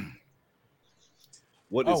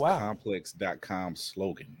 What is Oh, wow. Complex.com's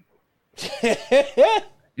slogan? I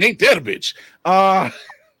Ain't that a bitch? I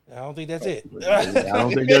don't think that's it. I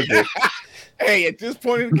don't think that's it. Hey, at this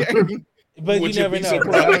point in the game, But Would you you never be know. 'cause I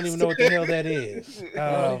surprised? don't even know what the hell that is.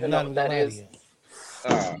 I don't even know Not what that gonna lie to is.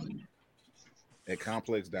 you. at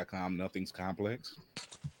complex.com, nothing's complex.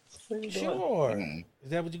 What are you doing? Sure. Mm, Is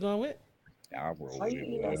that what you're going with? I'll roll Why with you it.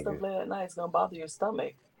 eating that stuff late at night? It's gonna bother your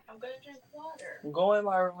stomach. I'm gonna drink water. Go in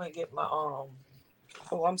my room and get my Oh,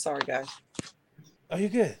 I'm sorry, guys. Oh, you're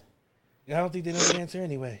good. I don't think they know the answer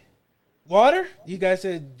anyway. Water? You guys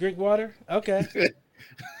said drink water? Okay.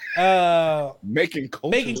 Making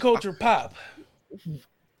culture, Making culture pop.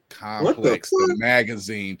 complex, the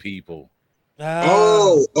magazine people.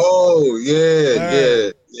 Oh,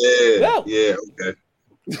 yeah. Go. Yeah, okay.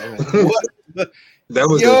 What? That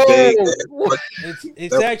was Yo! a big.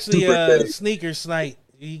 It's That was actually super a big. sneaker snipe.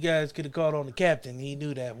 You guys could have called on the captain. He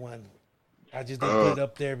knew that one. I just didn't put it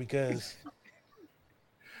up there because,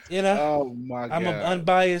 you know, Oh my god! I'm an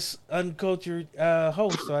unbiased, uncultured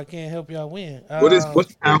host, so I can't help y'all win.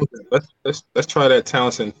 What's Townsend? Let's try that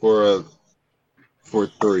Townsend for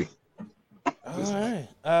 3. All right.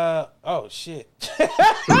 Oh shit.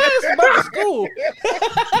 It's about school.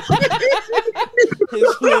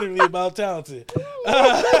 It's literally about Townsend.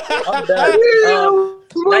 I'm done.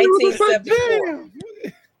 1974.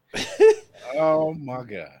 Oh my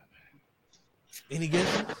god! Any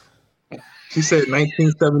guesses? She said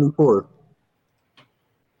 1974.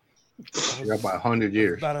 You're about 100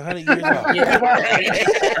 years. About 100 years off. Yeah.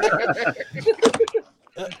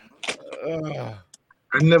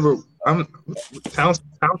 I'm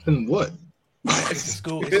Townsend what? It's a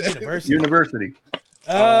school. It's a university. University.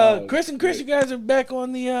 Chris and Chris, you guys are back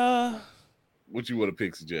on the What you want to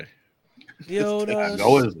pick, CJ? old Go with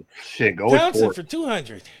Townsend sports. for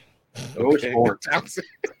 200. Go with sports. Townsend.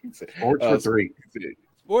 Sports for 3.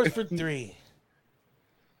 Sports for 3.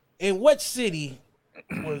 In what city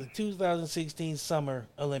were the 2016 Summer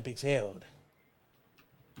Olympics held?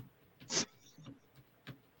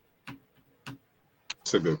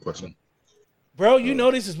 That's a good question. Bro, you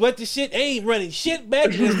know this is what the shit ain't running shit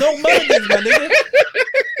back. There's no muggins, my nigga.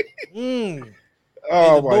 May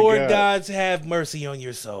Oh the my Lord god! gods have mercy on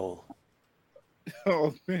your soul.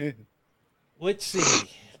 Oh man! Which city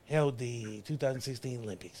held the 2016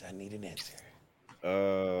 Olympics? I need an answer.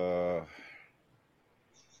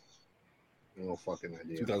 No fucking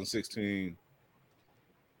idea. 2016,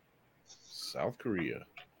 South Korea.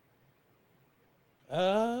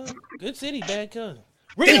 Good city, bad cousin.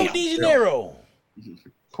 Rio de Janeiro. Of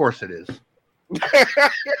course it is.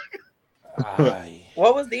 Aye.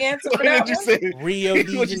 What was the answer for What that did you one? say? Rio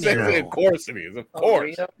de What you say? Janeiro. Of course it is. Of Oh,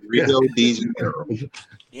 course. Rio. Rio de Janeiro.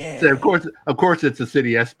 Yeah. So of course, it's a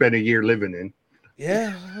city I spent a year living in.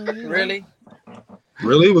 Yeah. Really?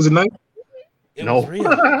 Really? Was it nice? It No. was real.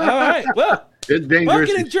 All right. Well, It's dangerous.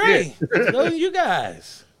 Bucket and as Dre. shit. Let's go to you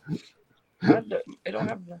guys. They don't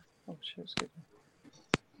have the. Oh shit!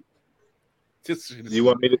 Excuse me. You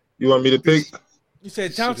want me to pick? You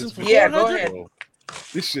said Thompson for Yeah, 400? go ahead.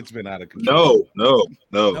 This shit's been out of control. No.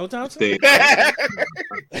 No Thompson? Stay. I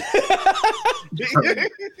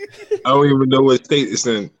don't even know what state it's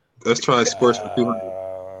in. Let's try sports for 200.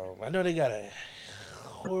 I know they got a.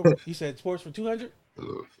 You said sports for 200?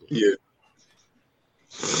 Yeah.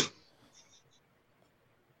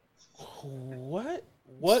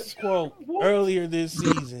 What quote earlier this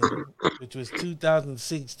season, which was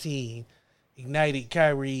 2016, ignited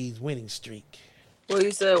Kyrie's winning streak? Well,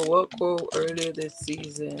 you said what quote earlier this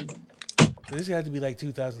season? This had to be like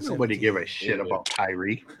 2017. Nobody give a shit about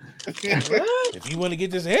Kyrie. What? If you want to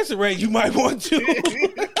get this answer right, you might want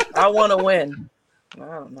to. I want to win. I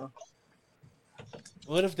don't know.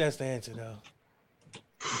 What if that's the answer, though?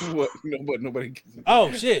 What? Nobody. Gets it.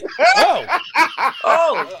 Oh, shit. Oh.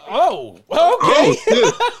 Oh, Oh. Okay.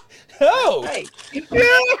 shit. Oh. hey.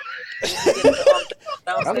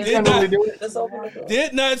 Let's open the door.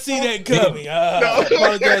 Did not see that coming. I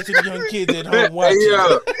apologize to the young kids at home watching.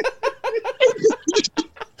 Hey,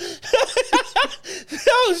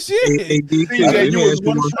 Oh shit! CJ, you was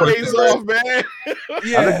one phrase off, man.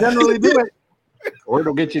 I generally do it, or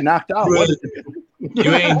it'll get you knocked out.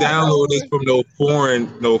 You ain't downloading this from no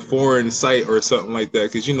foreign site or something like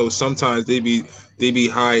that, because you know sometimes they be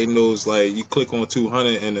hiding those, like you click on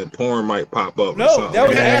 200 and the porn might pop up. No, that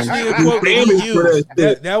was actually a quote that he used.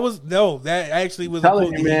 That actually was a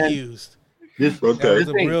quote that he used. This was a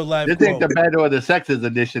real life quote. This ain't the Battle of the Sexes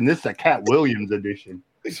edition. This is a Cat Williams edition.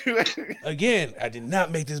 Again, I did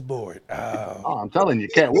not make this board. I'm telling you,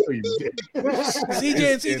 Cat Williams.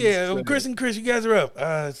 CJ and CJ, Chris and Chris, you guys are up.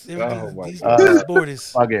 This board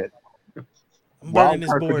is. Fuck it. I'm burning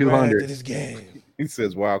this board right after this game. He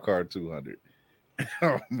says wild card 200.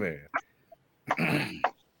 Oh man.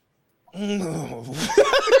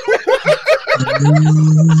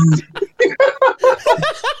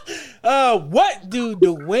 What do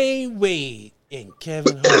Dwayne Wade and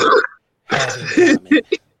Kevin Hart have in common?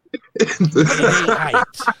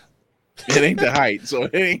 It ain't the height, so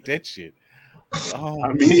it ain't that shit. Oh,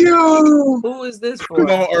 I mean, who is this for? Come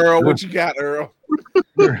on, Earl. What you got, Earl?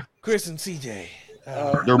 Chris and CJ.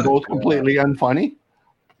 They're both completely unfunny.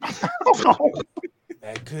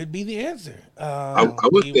 That could be the answer. I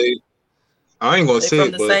would say, I ain't gonna say from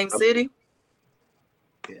it, the but same city.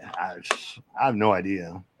 Yeah, I have no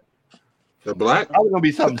idea. They're black. Probably gonna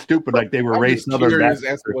be something stupid like they were raised Southern Curious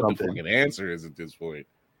Baptist as to or what the something. fucking answer is at this point.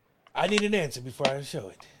 I need an answer before I show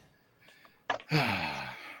it.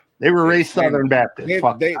 They were raised Southern Baptist. I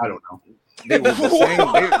don't know. They were the same.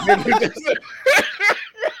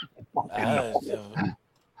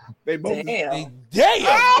 They both. Damn. Damn!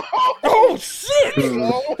 Oh shit!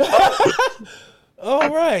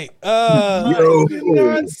 All right. Did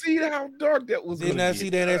not see how dark that was. Did not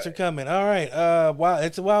see that answer coming. All right. Wow,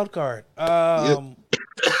 it's a wild card.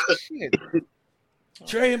 Shit.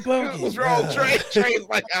 Trey and Pumpkin. What's wrong, Trey? Trey's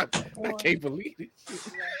like, I can't believe it.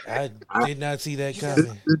 I did not see that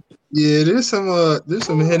coming. Yeah, there's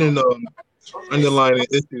some hidden underlying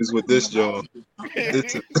issues with this, John.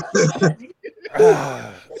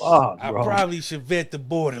 I probably should vet the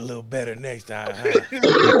board a little better next time.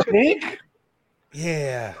 You think?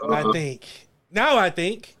 Yeah, I think. Now I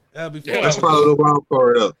think. Before Let's follow the wild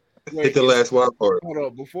card up. Hit the last wild card. Hold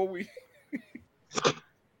on, before we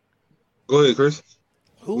go ahead, Chris.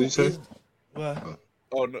 Who what you say? What?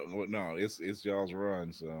 Oh no, it's y'all's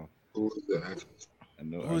run. So who's the actor?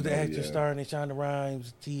 Who's the actor starring in Shonda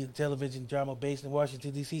Rhimes' television drama based in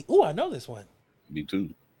Washington D.C.? Oh, I know this one. Me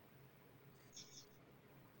too.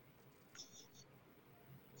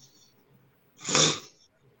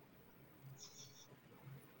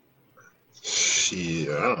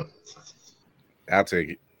 Yeah, I'll take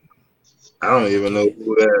it. I don't even know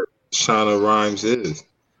who that Shonda Rhimes is.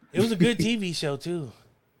 It was a good TV show too.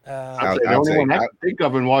 The only one I can think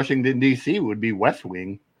of in Washington D.C. would be West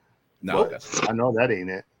Wing. No, I know that ain't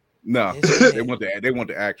it. No, they want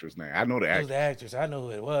the actress now. I know the actress. The actress. I know who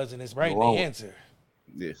it was, and it's right in the answer.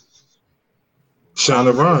 Yeah,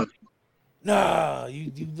 Shonda Rhimes. No,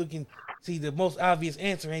 you looking. See, the most obvious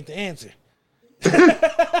answer ain't the answer.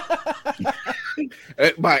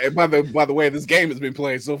 By the way, this game has been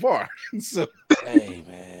played so far. So, hey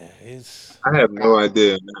man, I have no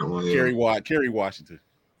idea that one. Kerry Washington.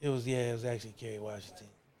 It was actually Kerry Washington.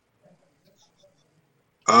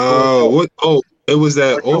 What? Oh, it was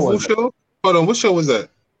that Oval show. Hold on, what show was that?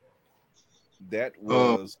 That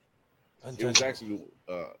was. It was actually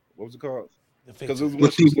what was it called? Because it was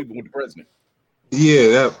when she was sleeping with the president. Yeah,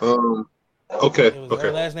 that. Okay. Okay.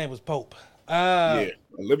 Her last name was Pope. Yeah,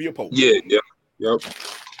 Olivia Pope. Yeah. Yep.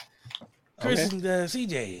 Chris and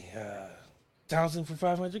CJ. Townsend for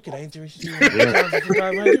 500. Can I interest you? Townsend for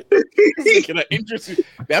 500. Can I interest you?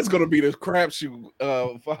 That's gonna be the crapshoot.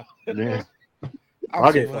 Yeah.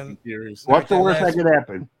 I'm so fucking curious. What's the worst that could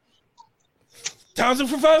happen? Townsend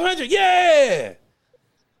for 500. Yeah.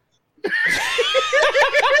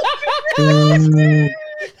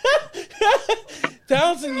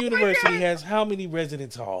 Townsend University has how many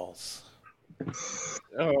residence halls?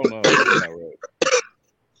 Oh no, that's not right.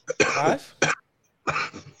 5?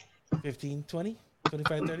 15, 20,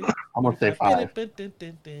 25, 30? I'm gonna say 5.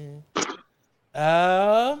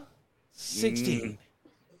 16.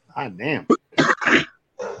 Ah, damn.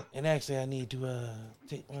 And actually, I need to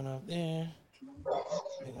take one off there.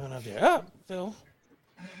 Take one off there. Oh, so.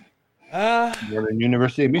 More than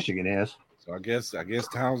University of Michigan has. So I guess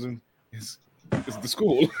Townsend is the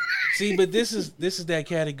school. See, but this is that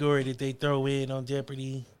category that they throw in on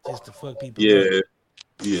Jeopardy just to fuck people. Yeah.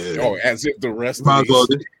 Oh, as if the rest of these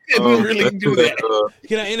didn't really do that.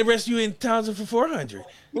 Can I interest you in Townsend for 400?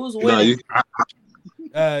 Who's winning? You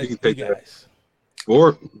can take you guys.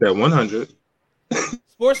 Or that 100.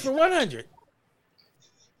 Sports for 100.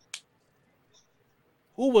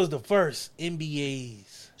 Who was the first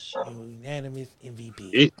NBA's unanimous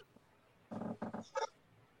MVP?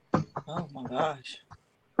 Oh my gosh.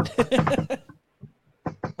 Damn.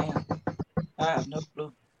 I have no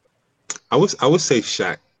clue. I would say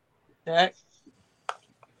Shaq. Jack.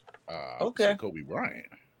 Okay. Kobe Bryant.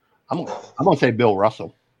 I'm gonna say Bill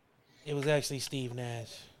Russell. It was actually Steve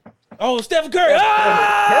Nash. Oh, Stephen Curry.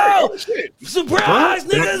 Oh, shit. Surprise,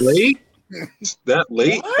 That niggas. late? That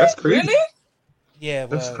late? What? That's crazy. Really? Yeah,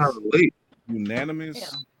 That's but kind of late. Unanimous.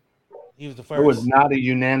 Yeah. he was the There was first. not a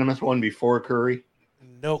unanimous one before Curry.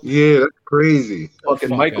 Nope. Yeah, that's crazy. Fucking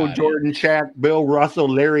fuck Michael outta Jordan, Shaq, Bill Russell,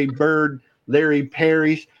 Larry Bird, Larry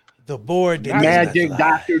Parrish, The board did Magic, not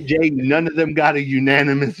lie. Dr. J. None of them got a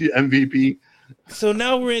unanimous MVP. So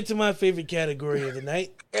now we're into my favorite category of the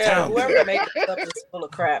night. Yeah, Town. whoever made this up is full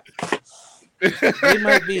of crap. It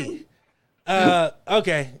might be.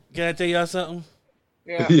 Okay. Can I tell y'all something?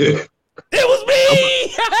 Yeah. Yeah. It was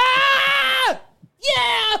me!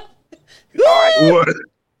 Yeah! What?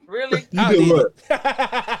 Really? You I did did what?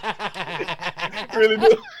 it. Really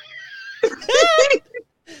do.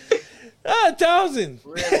 Townsend.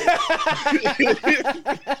 Really?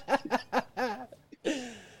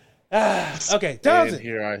 Okay, And Townsend.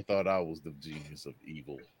 here I thought I was the genius of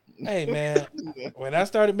evil. Hey, man. When I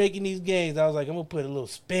started making these games, I was like, I'm going to put a little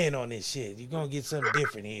spin on this shit. You're going to get something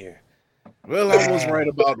different here. Well, I was right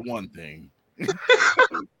about one thing.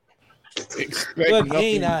 Expect Look, nothing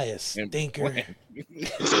ain't I a and stinker?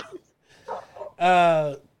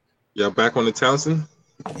 plan. Y'all back on the Townsend?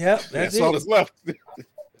 Yep, that's That's it. all that's left.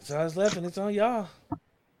 That's all that's left, and it's on y'all.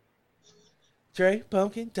 Trey,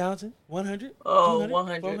 Pumpkin, Townsend, 100. Oh, 200,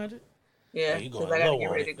 100. 400. Yeah, You because going I gotta low get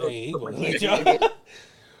on ready to it. go. Hey, he put my gonna kids let in y'all. bed.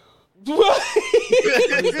 What?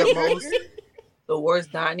 The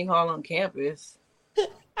worst dining hall on campus.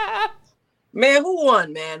 Man, who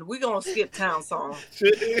won, man? We gonna skip town song.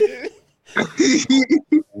 Glenn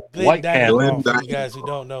White Dining Cat. Hall, for you guys who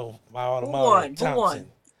don't know, my alma Who mater, won? Who Thompson.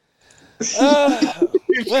 She's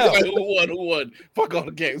Well, like, who won? Fuck all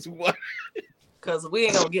the games. Who won? Cause we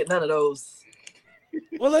ain't gonna get none of those.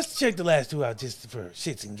 well, let's check the last two out just for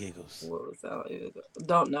shits and giggles. What was that?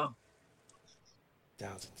 Don't know.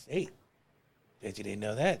 Townsend State. Bet you didn't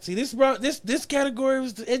know that. See, this category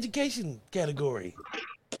was the education category.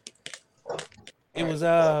 It was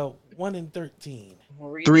 1 in 13.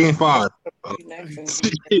 3 and 5. 5 and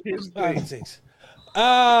 6.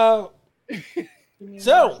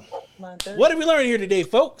 So, what did we learn here today,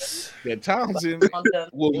 folks? That Townsend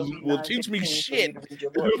will teach me shit for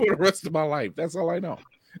the rest of my life. That's all I know.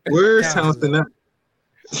 Where's Townsend at?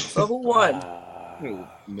 So who won?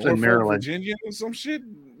 Norfolk, Maryland. Virginia, or some shit.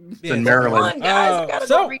 Yeah, in Who Maryland. won, guys? I gotta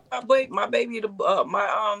so- go read my baby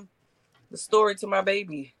the story to my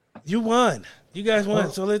baby. You won. You guys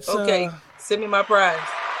won. So let's Okay, send me my prize.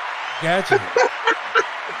 Gotcha.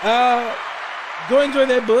 Go enjoy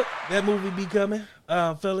that book. That movie be coming.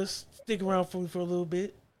 Fellas, stick around for me for a little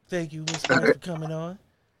bit. Thank you, Miss Price, for coming on.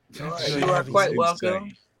 All right, Enjoy you are having quite you.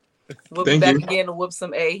 welcome. We'll Thank be back you. again to whoop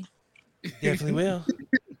some A. Definitely will.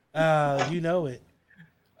 You know it.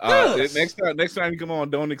 Next time you come on,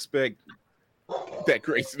 don't expect that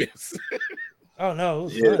craziness. Oh no, it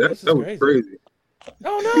was Yeah, fun. that This is was crazy.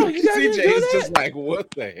 Oh no, you guys CJ enjoy is that? just like, what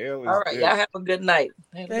the hell is All right, this? y'all have a good night.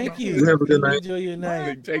 Thank you. You have a good night. Enjoy your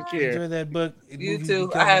night. Take care. Enjoy that book. You Movie too.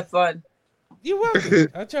 be I coming. had fun. You're welcome.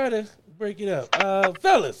 I try to break it up.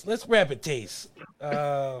 Fellas, let's rapid taste.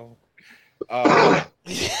 Bonnet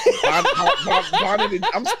and,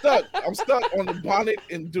 I'm stuck on the bonnet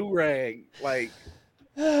and do-rag. Like,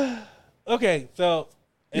 Okay, so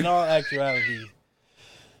in all actuality,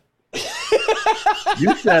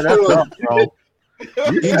 You set us up, bro.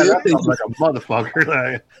 You set us up like a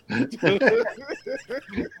motherfucker.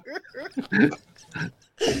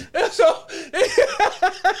 so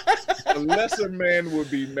a lesser man would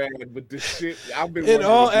be mad, but this shit, I've been In working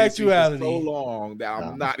all with DC actuality. for so long that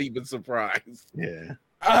I'm not even surprised. Yeah.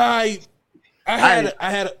 I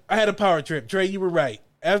had a power trip. Trey, you were right.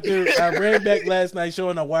 After I ran back last night show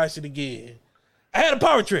and I watched it again, I had a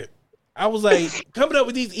power trip. I was like, coming up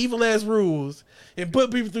with these evil ass rules and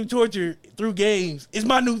putting people through torture through games is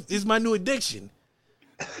my new addiction.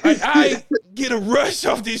 I get a rush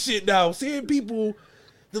off this shit now. Seeing people,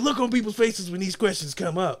 the look on people's faces when these questions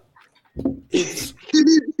come up, it's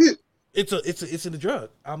a drug.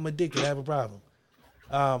 I'm addicted. I have a problem.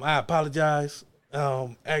 I apologize.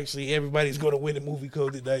 Actually, everybody's going to win the movie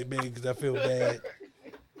code tonight, man, because I feel bad.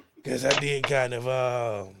 Because I did kind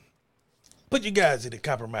of put you guys in a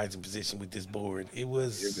compromising position with this board. It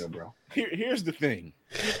was... You're good, bro. Here's the thing.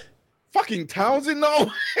 Fucking Townsend,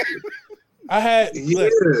 no. I had Yeah.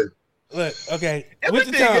 look, okay.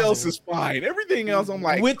 Everything else is fine. Everything else, I'm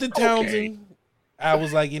like, with the Townsend, okay. I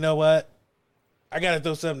was like, you know what? I gotta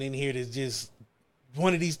throw something in here that's just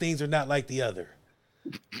one of these things are not like the other.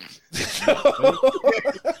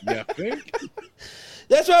 Yeah, think?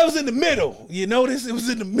 That's why I was in the middle. You notice it was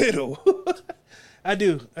in the middle. I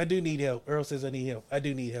do need help. Earl says I need help. I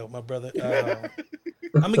do need help, my brother.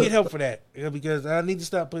 I'm gonna get help for that because I need to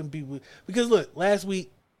stop putting people. Because look, last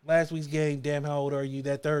week's game. Damn, how old are you?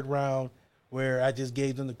 That third round where I just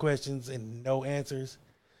gave them the questions and no answers.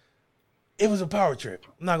 It was a power trip.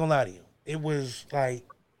 I'm not gonna lie to you. It was like,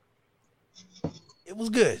 it was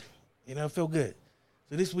good. You know, it felt good.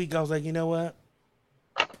 So this week I was like, you know what?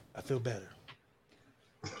 I feel better.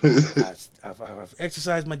 I've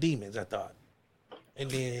exercised my demons, I thought.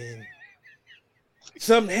 And then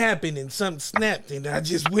something happened and something snapped and I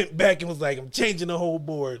just went back and was like, I'm changing the whole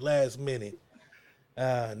board last minute.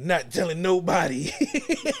 Not telling nobody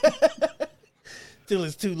till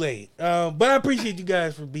it's too late. But I appreciate you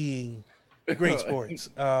guys for being great sports.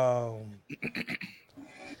 Had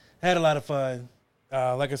a lot of fun.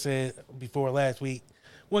 Like I said before last week,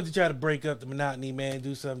 wanted to try to break up the monotony, man,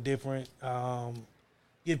 do something different.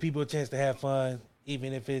 Give people a chance to have fun,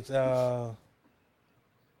 even if it's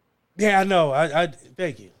yeah, I know. I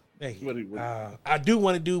thank you. I do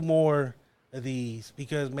want to do more of these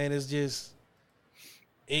because, man, it's just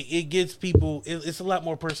it gets people. It's a lot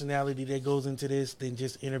more personality that goes into this than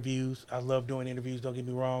just interviews. I love doing interviews. Don't get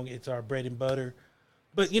me wrong; it's our bread and butter.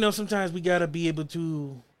 But you know, sometimes we gotta be able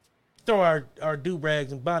to throw our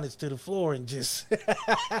do-rags and bonnets to the floor and just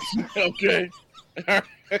Okay.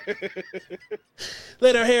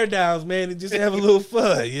 let our hair down, man, and just have a little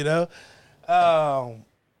fun, you know.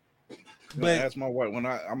 But ask my wife I'm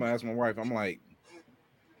gonna ask my wife. I'm like,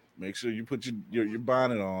 make sure you put your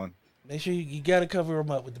bonnet on. make sure you got to cover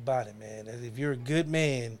them up with the bonnet, man. As if you're a good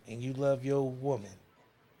man and you love your woman,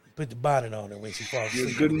 put the bonnet on her when she falls You're a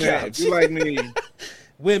asleep. good on the man. couch. If you like me,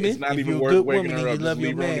 Women, it's not if even you're a worth good waking woman and her you up. love Just your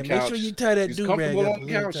leave her on man, the make couch. sure you tie that She's do-rag comfortable up on a the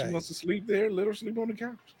little couch. She tight. wants to sleep there. Let her sleep on the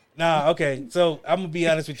couch. Nah, okay. So I'm gonna be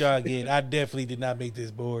honest with y'all again. I definitely did not make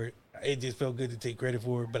this board. It just felt good to take credit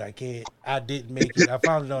for it, but I can't. I didn't make it. I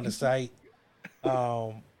found it on the site.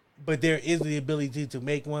 But there is the ability to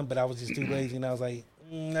make one, but I was just too lazy, and I was like,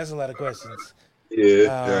 that's a lot of questions.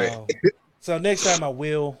 Yeah, right. So next time I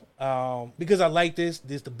will, because I like this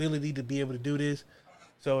ability to be able to do this.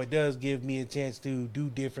 So it does give me a chance to do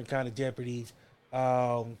different kind of Jeopardies,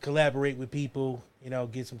 collaborate with people, you know,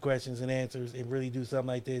 get some questions and answers, and really do something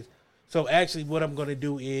like this. So actually, what I'm going to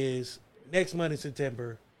do is next month in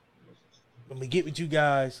September, I'm gonna get with you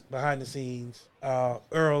guys behind the scenes.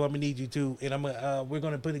 Earl, I'm gonna need you too, and we're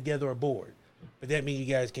gonna put together a board. But that means you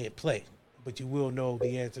guys can't play, but you will know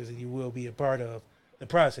the answers and you will be a part of the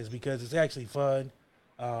process because it's actually fun.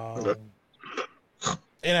 And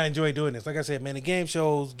I enjoy doing this. Like I said, man, the game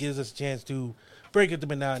shows gives us a chance to break up the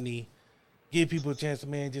monotony, give people a chance to,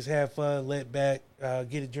 man, just have fun, let back,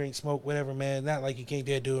 get a drink, smoke, whatever, man. Not like you can't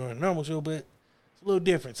dare do it on a normal show, but it's a little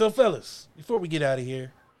different. So, fellas, before we get out of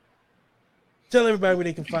here, tell everybody where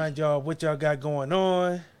they can find y'all, what y'all got going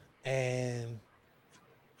on, and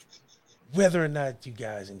whether or not you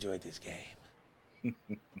guys enjoyed this game.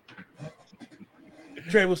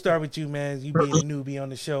 Trey, we'll start with you, man. You being a newbie on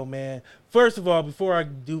the show, man. First of all, before I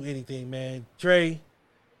do anything, man, Trey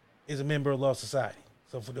is a member of Law Society.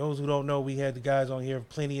 So for those who don't know, we had the guys on here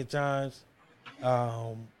plenty of times.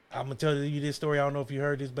 I'm going to tell you this story. I don't know if you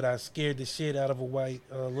heard this, but I scared the shit out of a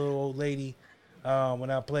little old lady. When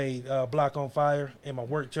I played Block on Fire in my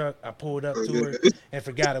work truck. I pulled up to her and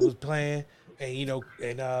forgot it was playing. And, you know,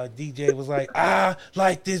 and DJ was like, I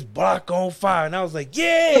like this Block on Fire. And I was like,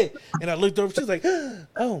 yeah. And I looked over. She was like,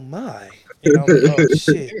 oh, my. And I was like, oh,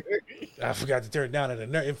 shit. I forgot to turn it down at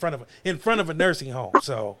in front of a nursing home.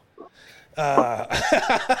 So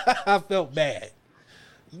I felt bad.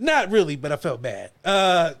 Not really, but I felt bad.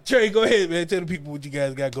 Trey, go ahead, man. Tell the people what you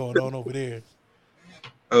guys got going on over there.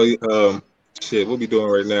 Oh, shit, what we doing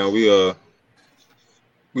right now?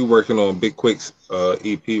 We working on Big Quick's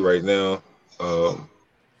EP right now.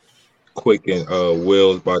 Quick and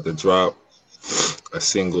Will's about to drop a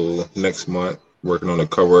single next month. Working on a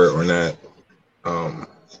cover on that.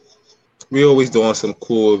 We always doing some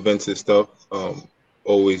cool events and stuff.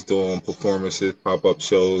 Always doing performances, pop-up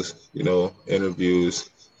shows, you know,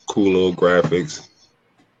 interviews, cool little graphics.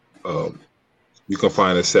 You can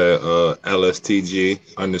find us at LSTG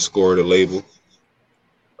 _ the label.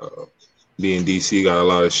 Me and DC got a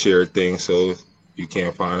lot of shared things, so if you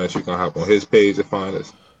can't find us, you can hop on his page to find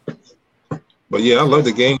us. But yeah, I love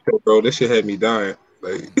the game show, bro. This shit had me dying.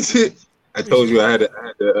 Like I told you, I had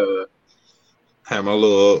to have my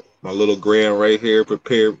little gram right here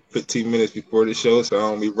prepared 15 minutes before the show, so I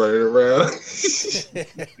don't be running around.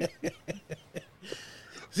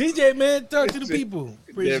 CJ, man, talk to the people.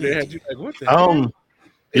 Appreciate They had you. you like, what the hell?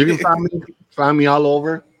 You can find me all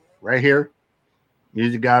over right here.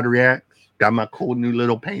 Music God Reacts. Got my cool new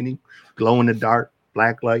little painting, glow in the dark,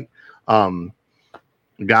 black light.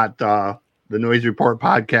 Got the Noise Report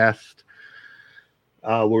podcast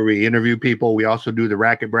where we interview people. We also do the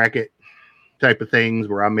racket bracket type of things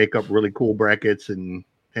where I make up really cool brackets and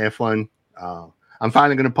have fun. I'm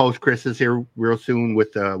finally going to post Chris's here real soon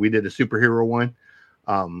with we did a superhero one.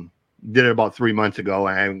 Did it about 3 months ago.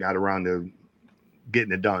 I haven't got around to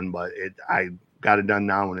getting it done, but I got it done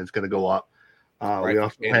now and it's going to go up. We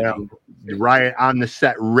also have the Riot on the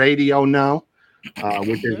Set radio now,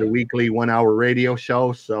 which is a weekly 1 hour radio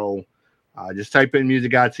show. So just type in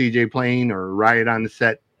Music God CJ Playing or Riot on the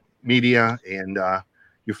Set Media, and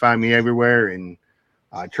you find me everywhere. And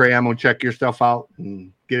Trey, I'm gonna check your stuff out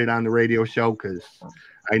and get it on the radio show because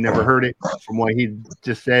I never heard it. From what he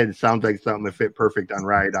just said, it sounds like something that fit perfect on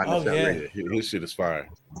Riot on the Set radio. His shit is fire.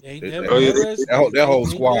 Yeah, That whole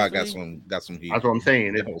squad got some heat. That's what I'm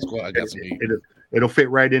saying. That whole squad got some heat. It'll fit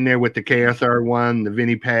right in there with the KSR one, the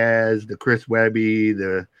Vinny Paz, the Chris Webby,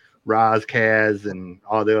 the Roz Kaz, and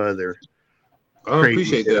all the other. I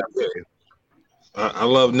appreciate that. I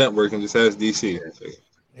love networking. Just ask DC.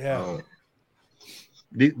 Yeah.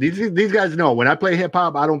 These guys know when I play hip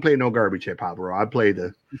hop, I don't play no garbage hip hop, bro. I play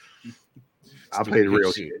the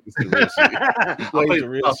real shit. The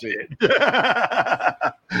real shit.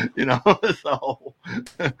 You know, so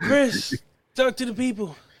Chris, talk to the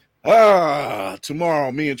people.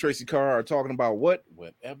 Tomorrow, me and Tracy Carr are talking about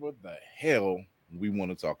whatever the hell we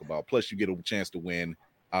want to talk about. Plus, you get a chance to win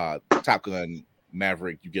Top Gun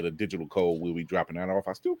Maverick. You get a digital code. We'll be dropping that off.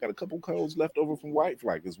 I still got a couple codes left over from White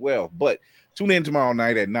Flag as well. But tune in tomorrow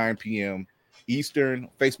night at 9 p.m. Eastern,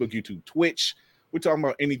 Facebook, YouTube, Twitch. We're talking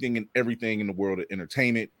about anything and everything in the world of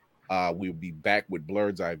entertainment. We'll be back with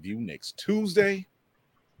Blurred's Eye View next Tuesday.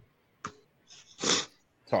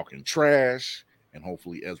 Talking trash. And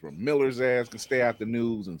hopefully Ezra Miller's ass can stay out the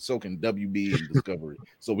news, and so can WB and Discovery,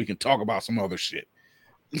 so we can talk about some other shit.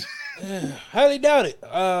 Highly doubt it.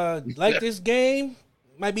 Like this game,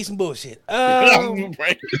 might be some bullshit.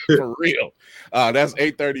 For real. That's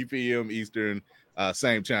 8:30 p.m. Eastern,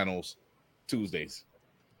 same channels, Tuesdays.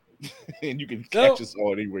 And you can catch us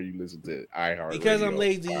all anywhere you listen to iHeart. Because I'm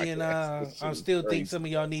lazy and I still think some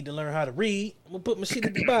of y'all need to learn how to read. I'm gonna put my shit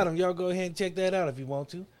at the bottom. Y'all go ahead and check that out if you want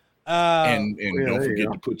to. And don't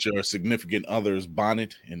forget to put your significant other's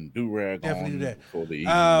bonnet and do-rag on before the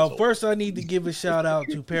evening. First, I need to give a shout out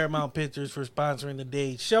to Paramount Pictures for sponsoring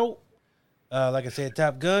today's show. Like I said,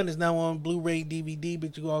 Top Gun is now on Blu-ray DVD,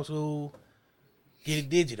 but you also get it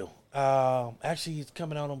digital. Actually, it's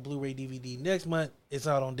coming out on Blu-ray DVD next month. It's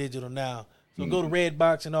out on digital now. So go to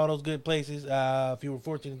Redbox and all those good places. If you were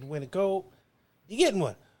fortunate to win a code, you're getting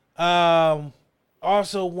one.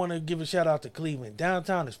 Also want to give a shout out to Cleveland.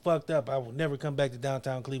 Downtown is fucked up. I will never come back to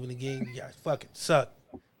downtown Cleveland again. You guys fucking suck.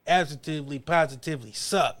 Absolutely, positively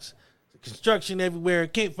sucks. Construction everywhere.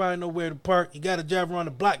 Can't find nowhere to park. You got to drive around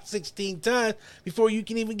the block 16 times before you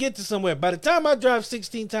can even get to somewhere. By the time I drive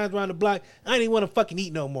 16 times around the block, I ain't even want to fucking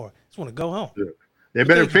eat no more. I just want to go home. Yeah. They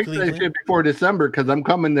better fix that shit before December because I'm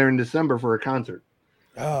coming there in December for a concert.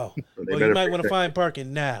 Oh, so well, you might want to find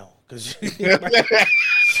parking now. I'm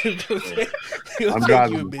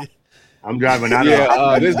driving out.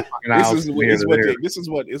 Yeah, this is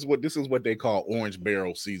what they call orange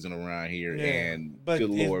barrel season around here. Yeah, and but good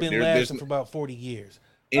Lord, been lasting for about 40 years.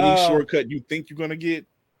 Any shortcut you think you're gonna get,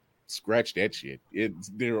 scratch that shit.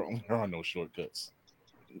 There are no shortcuts.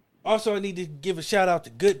 Also, I need to give a shout out to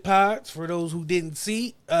Good Pods for those who didn't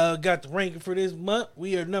see. Got the ranking for this month.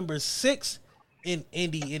 We are number 6 in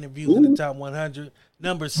indie interviews in the top 100.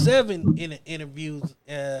 Number 7 in the interviews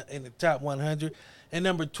in the top 100, and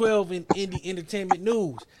number 12 in indie entertainment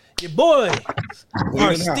news. Your boys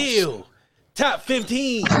are still top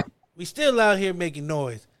 15. We still out here making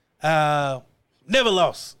noise. Never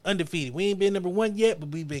lost, undefeated. We ain't been number 1 yet, but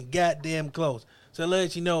we've been goddamn close. So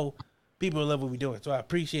let you know, people love what we're doing. So I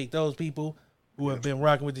appreciate those people who have been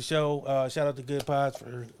rocking with the show. Shout out to Good Pods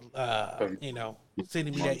for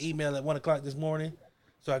sending me that email at 1:00 this morning.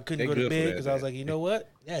 So I couldn't go to bed because I was like, you know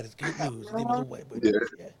what? That is good news.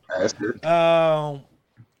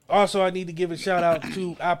 Also, I need to give a shout out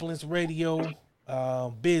to Opulence Radio,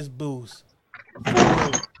 Biz Boost,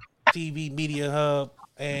 TV Media Hub,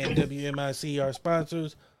 and WMIC, our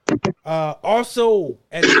sponsors. Also,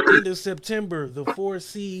 at the end of September, the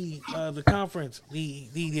 4C, the conference, the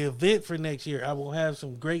event for next year, I will have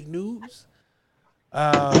some great news.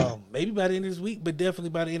 Maybe by the end of this week, but definitely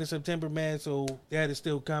by the end of September, man. So that is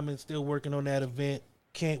still coming, still working on that event.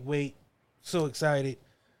 Can't wait. So excited.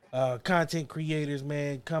 Content creators,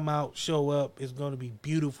 man, come out, show up. It's going to be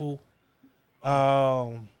beautiful.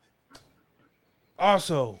 Also,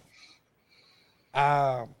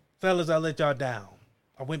 fellas, I let y'all down.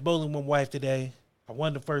 I went bowling with my wife today. I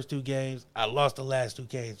won the first 2 games. I lost the last 2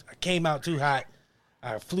 games. I came out too hot.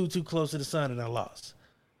 I flew too close to the sun, and I lost.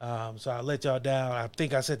 So I let y'all down. I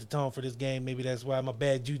think I set the tone for this game. Maybe that's why my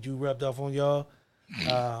bad juju rubbed off on y'all.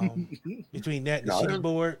 Between that and the shitty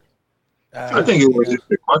board. I think it was just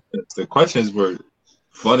the questions. The questions were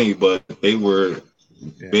funny, but they were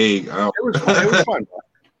big. It was fun.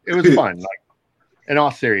 It was fun. Like, in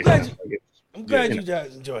all seriousness. I'm glad you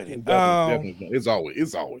guys enjoyed it. Definitely. It's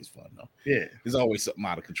always fun though. Yeah, it's always something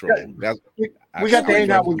out of control. Yeah. We got to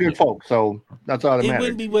hang out with good folks, so that's all that matters. It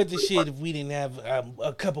wouldn't be worth the shit if we didn't have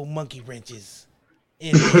a couple monkey wrenches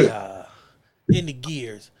in the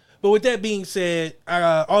gears. But with that being said,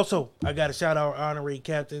 I got to shout out our honorary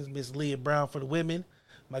captains, Miss Leah Brown for the women,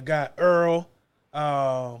 my guy Earl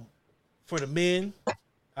for the men.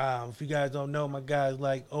 If you guys don't know, my guy's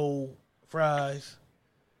like old fries.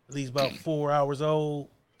 At least about 4 hours old.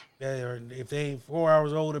 Or if they ain't 4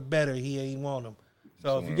 hours old or better, he ain't want them.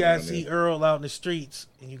 So if you guys see Earl out in the streets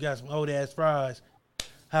and you got some old ass fries,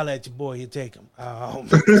 holla at your boy, he'll take them.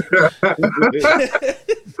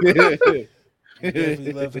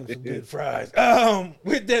 Definitely love him some good fries.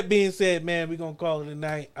 With that being said, man, we're gonna call it a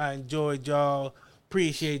night. I enjoyed y'all.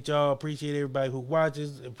 Appreciate y'all. Appreciate everybody who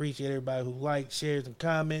watches. Appreciate everybody who likes, shares, and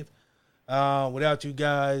comments. Without you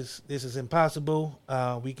guys, this is impossible.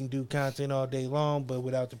 We can do content all day long, but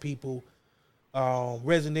without the people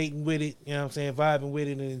resonating with it, you know what I'm saying, vibing with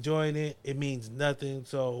it and enjoying it, it means nothing.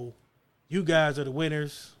 So you guys are the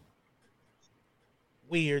winners.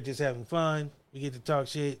 We are just having fun. We get to talk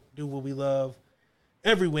shit, do what we love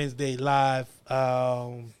every Wednesday live.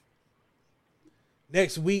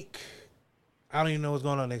 Next week, I don't even know what's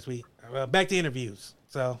going on next week. Back to interviews.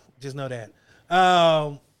 So just know that.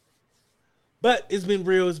 But it's been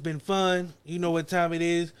real. It's been fun. You know what time it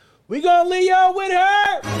is. We gonna leave y'all with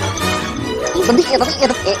her.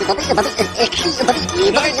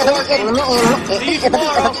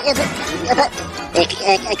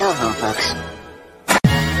 Go home, folks.